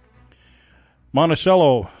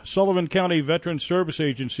 Monticello, Sullivan County Veteran Service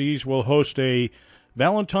Agencies will host a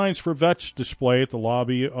Valentine's for Vets display at the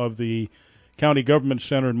lobby of the County Government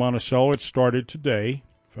Center in Monticello. It started today,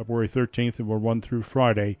 February 13th, and will run through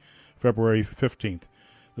Friday, February 15th.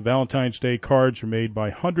 The Valentine's Day cards are made by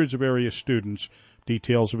hundreds of area students.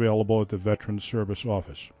 Details available at the Veterans Service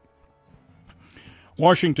Office.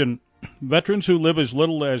 Washington, veterans who live as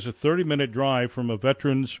little as a 30-minute drive from a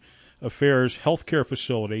Veterans Affairs healthcare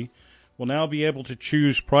facility will now be able to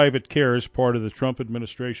choose private care as part of the Trump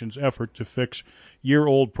administration's effort to fix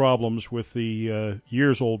years-old problems with the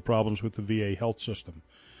VA health system.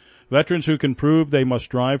 Veterans who can prove they must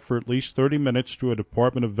drive for at least 30 minutes to a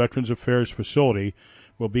Department of Veterans Affairs facility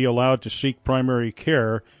will be allowed to seek primary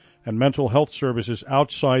care and mental health services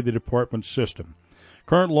outside the department's system.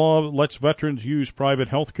 Current law lets veterans use private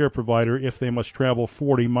health care provider if they must travel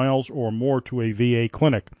 40 miles or more to a VA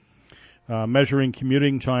clinic. Measuring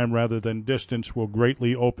commuting time rather than distance will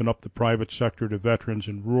greatly open up the private sector to veterans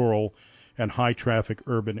in rural and high-traffic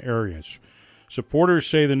urban areas. Supporters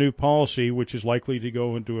say the new policy, which is likely to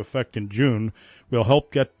go into effect in June, will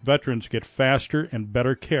help veterans get faster and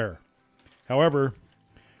better care. However,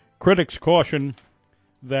 critics caution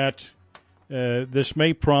that this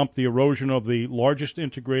may prompt the erosion of the largest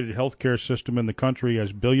integrated healthcare system in the country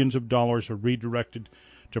as billions of dollars are redirected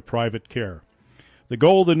to private care. The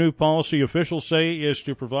goal of the new policy, officials say, is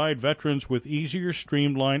to provide veterans with easier,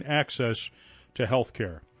 streamlined access to health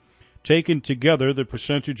care. Taken together, the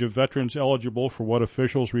percentage of veterans eligible for what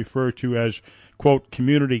officials refer to as, quote,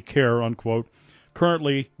 community care, unquote,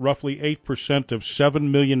 currently roughly 8% of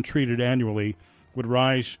 7 million treated annually, would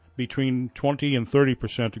rise between 20 and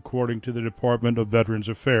 30%, according to the Department of Veterans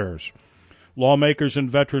Affairs. Lawmakers and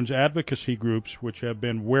veterans advocacy groups, which have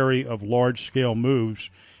been wary of large-scale moves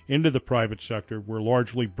into the private sector, were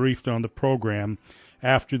largely briefed on the program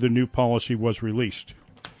after the new policy was released.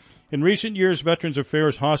 In recent years, Veterans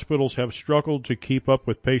Affairs hospitals have struggled to keep up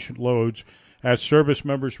with patient loads as service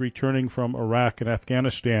members returning from Iraq and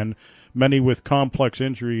Afghanistan, many with complex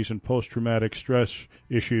injuries and post-traumatic stress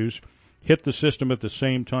issues, hit the system at the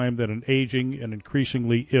same time that an aging and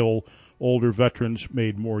increasingly ill older veterans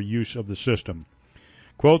made more use of the system.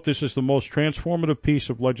 Quote, this is the most transformative piece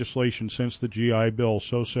of legislation since the GI Bill,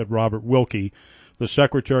 so said Robert Wilkie, the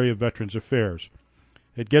Secretary of Veterans Affairs.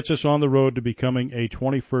 It gets us on the road to becoming a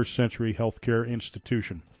 21st century healthcare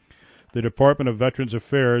institution. The Department of Veterans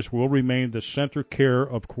Affairs will remain the center care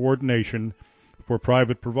of coordination for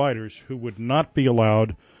private providers who would not be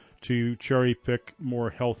allowed to cherry-pick more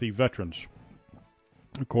healthy veterans,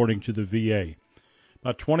 according to the VA.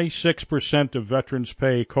 About 26% of veterans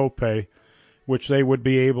pay copay, which they would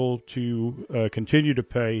be able to continue to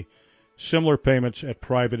pay similar payments at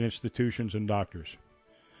private institutions and doctors.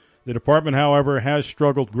 The department, however, has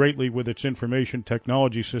struggled greatly with its information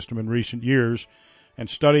technology system in recent years, and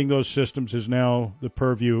studying those systems is now the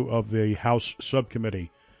purview of the House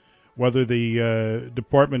subcommittee. Whether the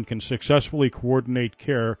department can successfully coordinate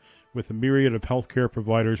care with a myriad of healthcare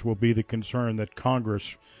providers will be the concern that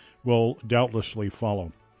Congress will doubtlessly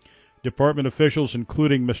follow. Department officials,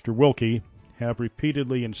 including Mr. Wilkie, have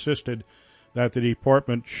repeatedly insisted that the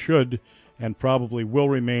department should and probably will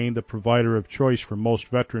remain the provider of choice for most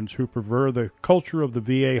veterans who prefer the culture of the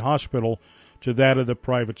VA hospital to that of the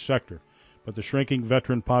private sector. But the shrinking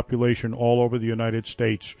veteran population all over the United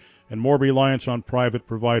States and more reliance on private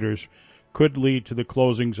providers could lead to the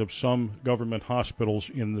closings of some government hospitals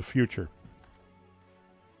in the future.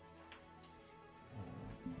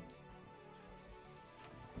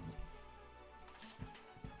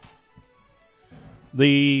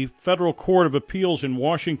 The Federal Court of Appeals in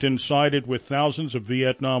Washington sided with thousands of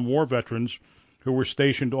Vietnam War veterans who were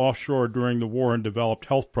stationed offshore during the war and developed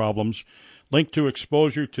health problems linked to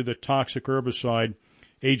exposure to the toxic herbicide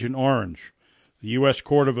Agent Orange. The U.S.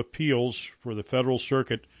 Court of Appeals for the Federal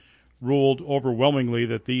Circuit ruled overwhelmingly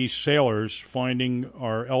that these sailors finding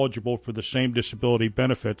are eligible for the same disability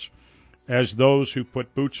benefits as those who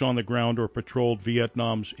put boots on the ground or patrolled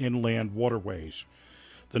Vietnam's inland waterways.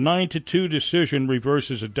 The 9-2 decision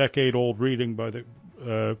reverses a decade-old ruling by the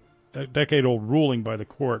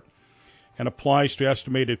court and applies to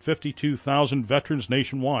estimated 52,000 veterans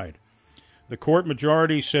nationwide. The court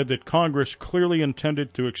majority said that Congress clearly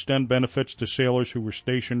intended to extend benefits to sailors who were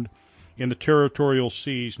stationed in the territorial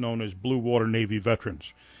seas known as Blue Water Navy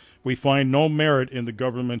veterans. We find no merit in the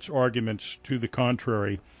government's arguments to the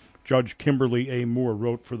contrary, Judge Kimberly A. Moore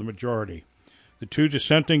wrote for the majority. The two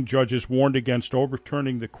dissenting judges warned against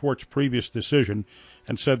overturning the court's previous decision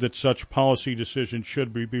and said that such policy decisions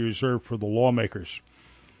should be reserved for the lawmakers.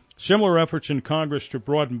 Similar efforts in Congress to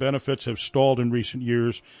broaden benefits have stalled in recent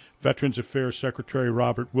years. Veterans Affairs Secretary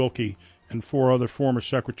Robert Wilkie and 4 other former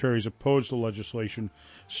secretaries opposed the legislation,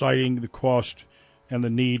 citing the cost and the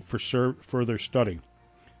need for further study.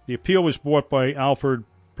 The appeal was brought by Alfred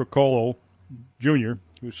Procolo, Jr.,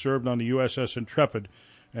 who served on the USS Intrepid,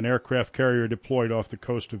 an aircraft carrier deployed off the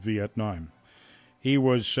coast of Vietnam. He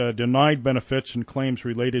was denied benefits and claims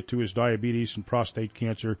related to his diabetes and prostate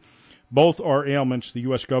cancer. Both are ailments the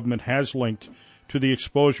U.S. government has linked to the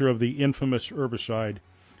exposure of the infamous herbicide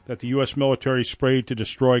that the U.S. military sprayed to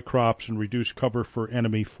destroy crops and reduce cover for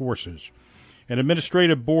enemy forces. An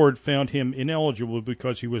administrative board found him ineligible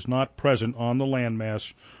because he was not present on the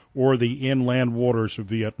landmass or the inland waters of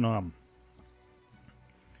Vietnam.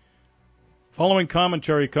 Following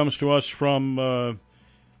commentary comes to us from U.S.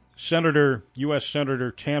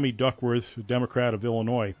 Senator Tammy Duckworth, Democrat of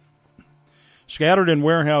Illinois. Scattered in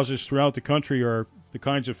warehouses throughout the country are the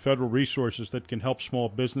kinds of federal resources that can help small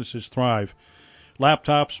businesses thrive.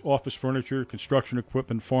 Laptops, office furniture, construction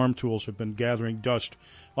equipment, farm tools have been gathering dust,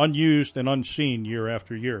 unused and unseen year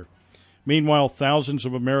after year. Meanwhile, thousands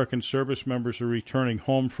of American service members are returning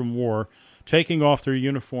home from war, taking off their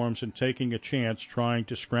uniforms and taking a chance trying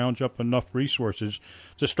to scrounge up enough resources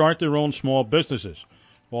to start their own small businesses,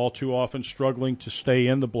 all too often struggling to stay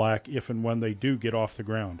in the black if and when they do get off the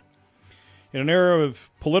ground. In an era of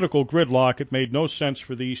political gridlock, it made no sense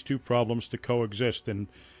for these two problems to coexist, and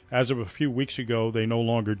as of a few weeks ago, they no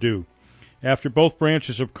longer do. After both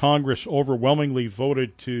branches of Congress overwhelmingly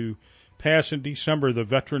voted to pass in December the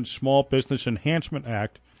Veterans Small Business Enhancement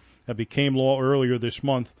Act that became law earlier this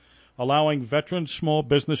month, allowing veteran small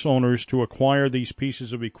business owners to acquire these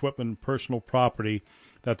pieces of equipment and personal property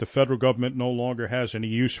that the federal government no longer has any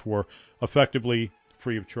use for, effectively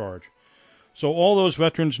free of charge. So all those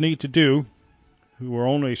veterans need to do, who are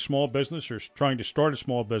owning a small business or trying to start a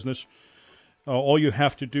small business, all you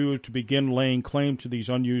have to do to begin laying claim to these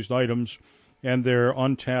unused items and their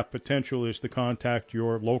untapped potential is to contact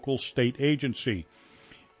your local state agency.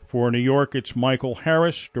 For New York, it's Michael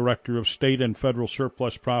Harris, Director of State and Federal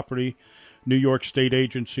Surplus Property, New York State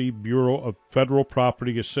Agency, Bureau of Federal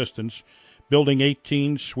Property Assistance, Building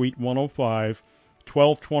 18, Suite 105,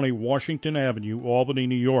 1220 Washington Avenue, Albany,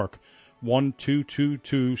 New York,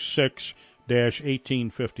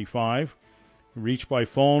 12226-1855. Reach by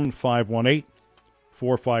phone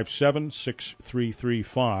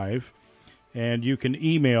 518-457-6335. And you can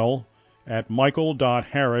email at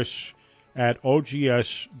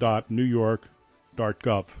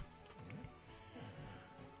michael.harris@ogs.newyork.gov.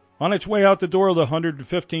 On its way out the door, the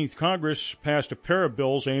 115th Congress passed a pair of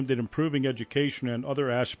bills aimed at improving education and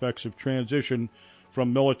other aspects of transition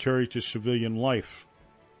from military to civilian life.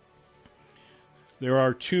 There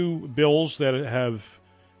are two bills that have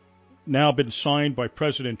now been signed by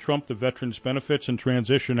President Trump, the Veterans Benefits and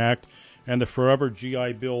Transition Act and the Forever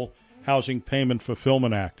GI Bill Housing Payment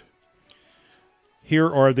Fulfillment Act. Here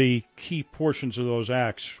are the key portions of those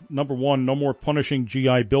acts. Number one, no more punishing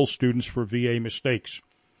GI Bill students for VA mistakes.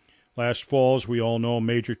 Last fall, as we all know,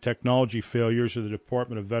 major technology failures of the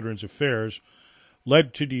Department of Veterans Affairs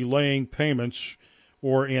led to delaying payments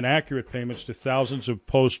or inaccurate payments to thousands of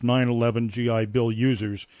post-9/11 GI Bill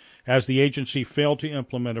users as the agency failed to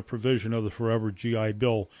implement a provision of the Forever GI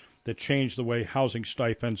Bill that changed the way housing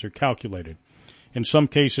stipends are calculated. In some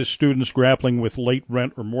cases, students grappling with late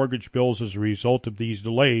rent or mortgage bills as a result of these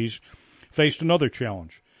delays faced another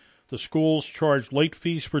challenge. The schools charged late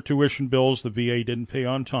fees for tuition bills the VA didn't pay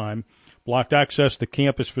on time, blocked access to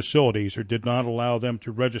campus facilities, or did not allow them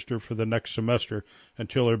to register for the next semester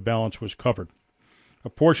until their balance was covered. A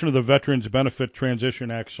portion of the Veterans Benefit Transition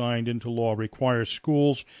Act signed into law requires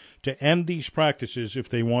schools to end these practices if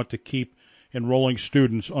they want to keep enrolling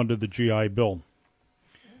students under the GI Bill.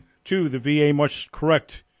 Two, the VA must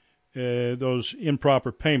correct those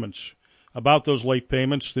improper payments. About those late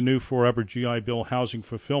payments, the new Forever GI Bill Housing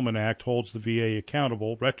Fulfillment Act holds the VA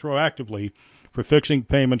accountable retroactively for fixing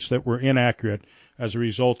payments that were inaccurate as a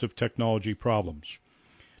result of technology problems.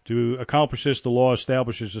 To accomplish this, the law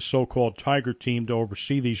establishes a so-called Tiger Team to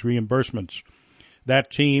oversee these reimbursements. That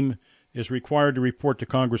team is required to report to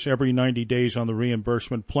Congress every 90 days on the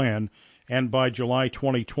reimbursement plan and by July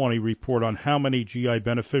 2020 report on how many GI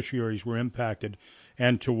beneficiaries were impacted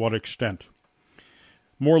and to what extent.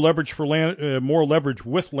 More leverage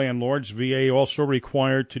with landlords. VA also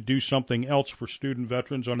required to do something else for student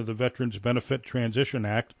veterans under the Veterans Benefit Transition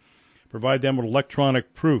Act, provide them with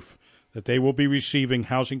electronic proof that they will be receiving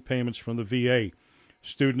housing payments from the VA.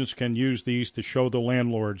 Students can use these to show the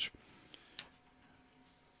landlords.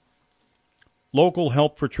 Local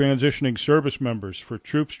help for transitioning service members. For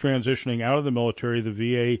troops transitioning out of the military, the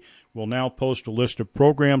VA will now post a list of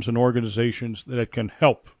programs and organizations that it can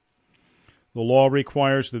help. The law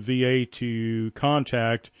requires the VA to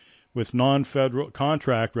contract with non-federal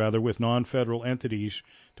entities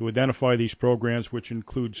to identify these programs, which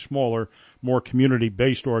include smaller, more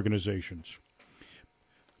community-based organizations.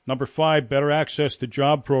 Number 5, better access to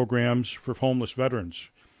job programs for homeless veterans.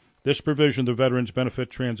 This provision of the Veterans Benefit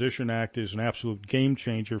Transition Act is an absolute game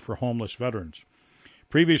changer for homeless veterans.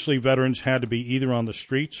 Previously, veterans had to be either on the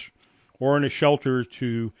streets or in a shelter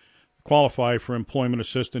to qualify for employment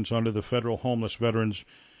assistance under the Federal Homeless Veterans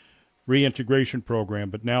Reintegration Program,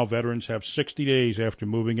 but now veterans have 60 days after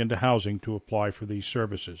moving into housing to apply for these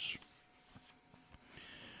services.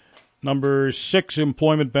 Number 6,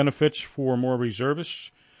 employment benefits for more reservists.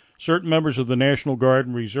 Certain members of the National Guard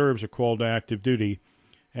and Reserves are called to active duty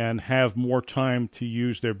and have more time to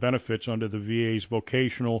use their benefits under the VA's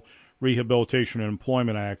Vocational Rehabilitation and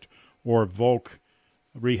Employment Act, or VOC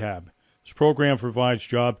Rehab. This program provides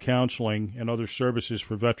job counseling and other services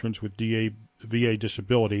for veterans with VA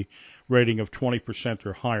disability rating of 20%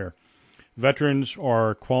 or higher. Veterans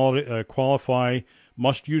are qualify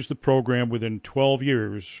must use the program within 12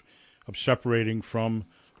 years of separating from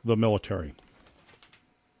the military.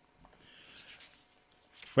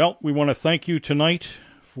 Well, we want to thank you tonight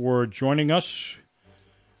for joining us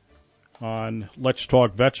on Let's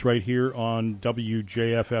Talk Vets right here on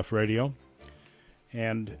WJFF Radio.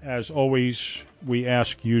 And as always, we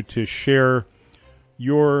ask you to share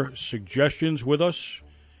your suggestions with us.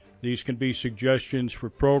 These can be suggestions for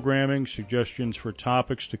programming, suggestions for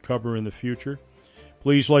topics to cover in the future.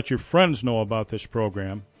 Please let your friends know about this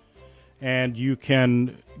program. And you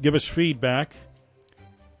can give us feedback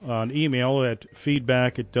on email at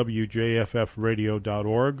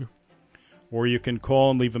feedback@wjffradio.org, or you can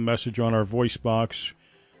call and leave a message on our voice box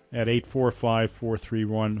at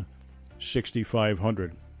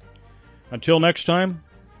 845-431-6500. Until next time,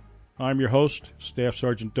 I'm your host, Staff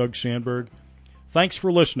Sergeant Doug Sandberg. Thanks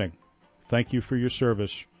for listening. Thank you for your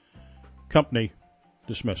service. Company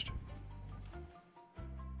dismissed.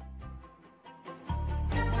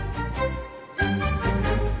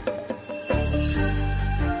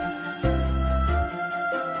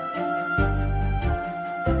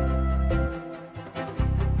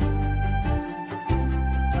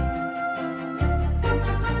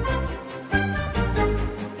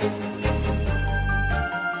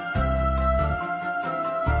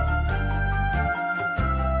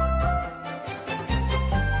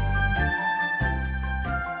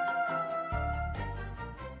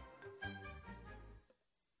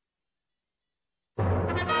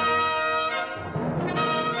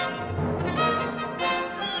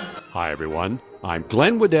 Hi, everyone. I'm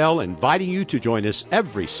Glenn Waddell, inviting you to join us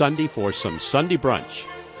every Sunday for some Sunday brunch.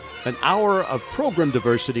 An hour of program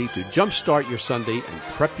diversity to jumpstart your Sunday and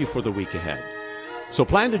prep you for the week ahead. So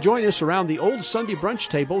plan to join us around the old Sunday brunch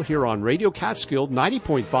table here on Radio Catskill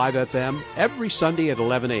 90.5 FM every Sunday at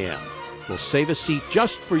 11 a.m. We'll save a seat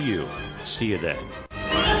just for you. See you then.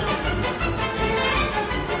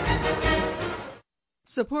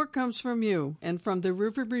 Support comes from you and from the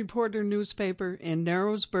River Reporter newspaper in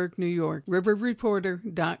Narrowsburg, New York,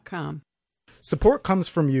 riverreporter.com. Support comes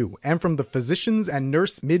from you and from the physicians and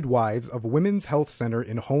nurse midwives of Women's Health Center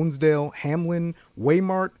in Honesdale, Hamlin,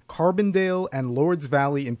 Waymart, Carbondale, and Lords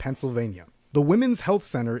Valley in Pennsylvania. The Women's Health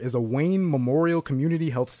Center is a Wayne Memorial Community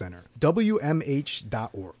Health Center,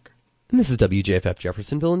 WMH.org. And this is WJFF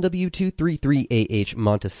Jeffersonville and W233AH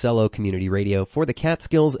Monticello Community Radio for the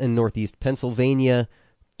Catskills and Northeast Pennsylvania.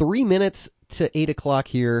 3 minutes to 8 o'clock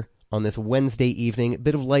here on this Wednesday evening. A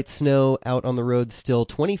bit of light snow out on the road still,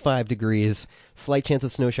 25 degrees. Slight chance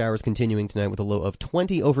of snow showers continuing tonight with a low of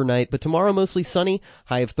 20 overnight. But tomorrow mostly sunny,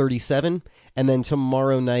 high of 37. And then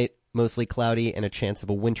tomorrow night mostly cloudy and a chance of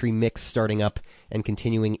a wintry mix starting up and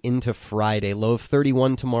continuing into Friday. Low of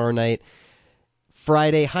 31 tomorrow night.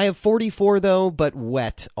 Friday, high of 44, though, but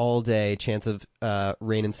wet all day. Chance of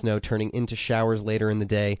rain and snow turning into showers later in the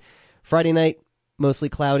day. Friday night, mostly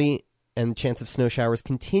cloudy, and chance of snow showers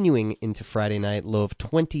continuing into Friday night. Low of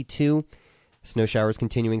 22. Snow showers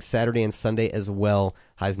continuing Saturday and Sunday as well.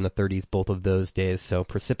 Highs in the 30s both of those days. So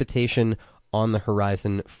precipitation on the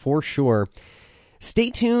horizon for sure.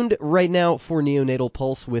 Stay tuned right now for Neonatal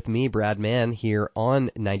Pulse with me, Brad Mann, here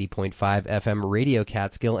on 90.5 FM Radio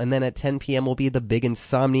Catskill. And then at 10 p.m. will be the Big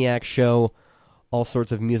Insomniac Show. All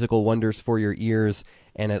sorts of musical wonders for your ears.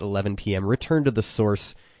 And at 11 p.m., Return to the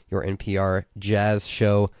Source, your NPR jazz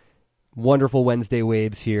show. Wonderful Wednesday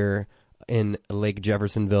waves here in Lake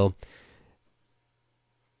Jeffersonville.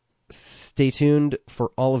 Stay tuned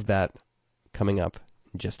for all of that coming up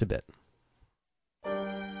in just a bit.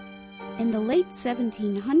 In the late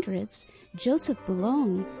 1700s, Joseph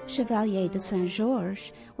Boulogne, Chevalier de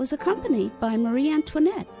Saint-Georges, was accompanied by Marie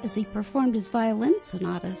Antoinette as he performed his violin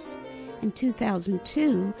sonatas. In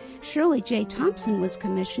 2002, Shirley J. Thompson was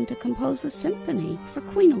commissioned to compose a symphony for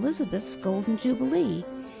Queen Elizabeth's Golden Jubilee.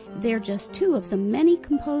 They're just two of the many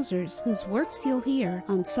composers whose works you'll hear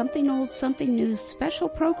on Something Old, Something New's special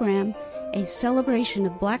program, A Celebration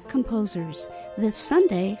of Black Composers, this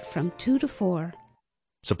Sunday from 2 to 4.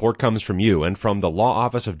 Support comes from you and from the Law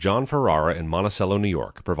Office of John Ferrara in Monticello, New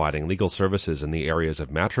York, providing legal services in the areas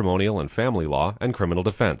of matrimonial and family law and criminal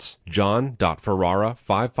defense.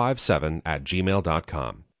 John.Ferrara557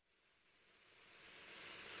 @gmail.com.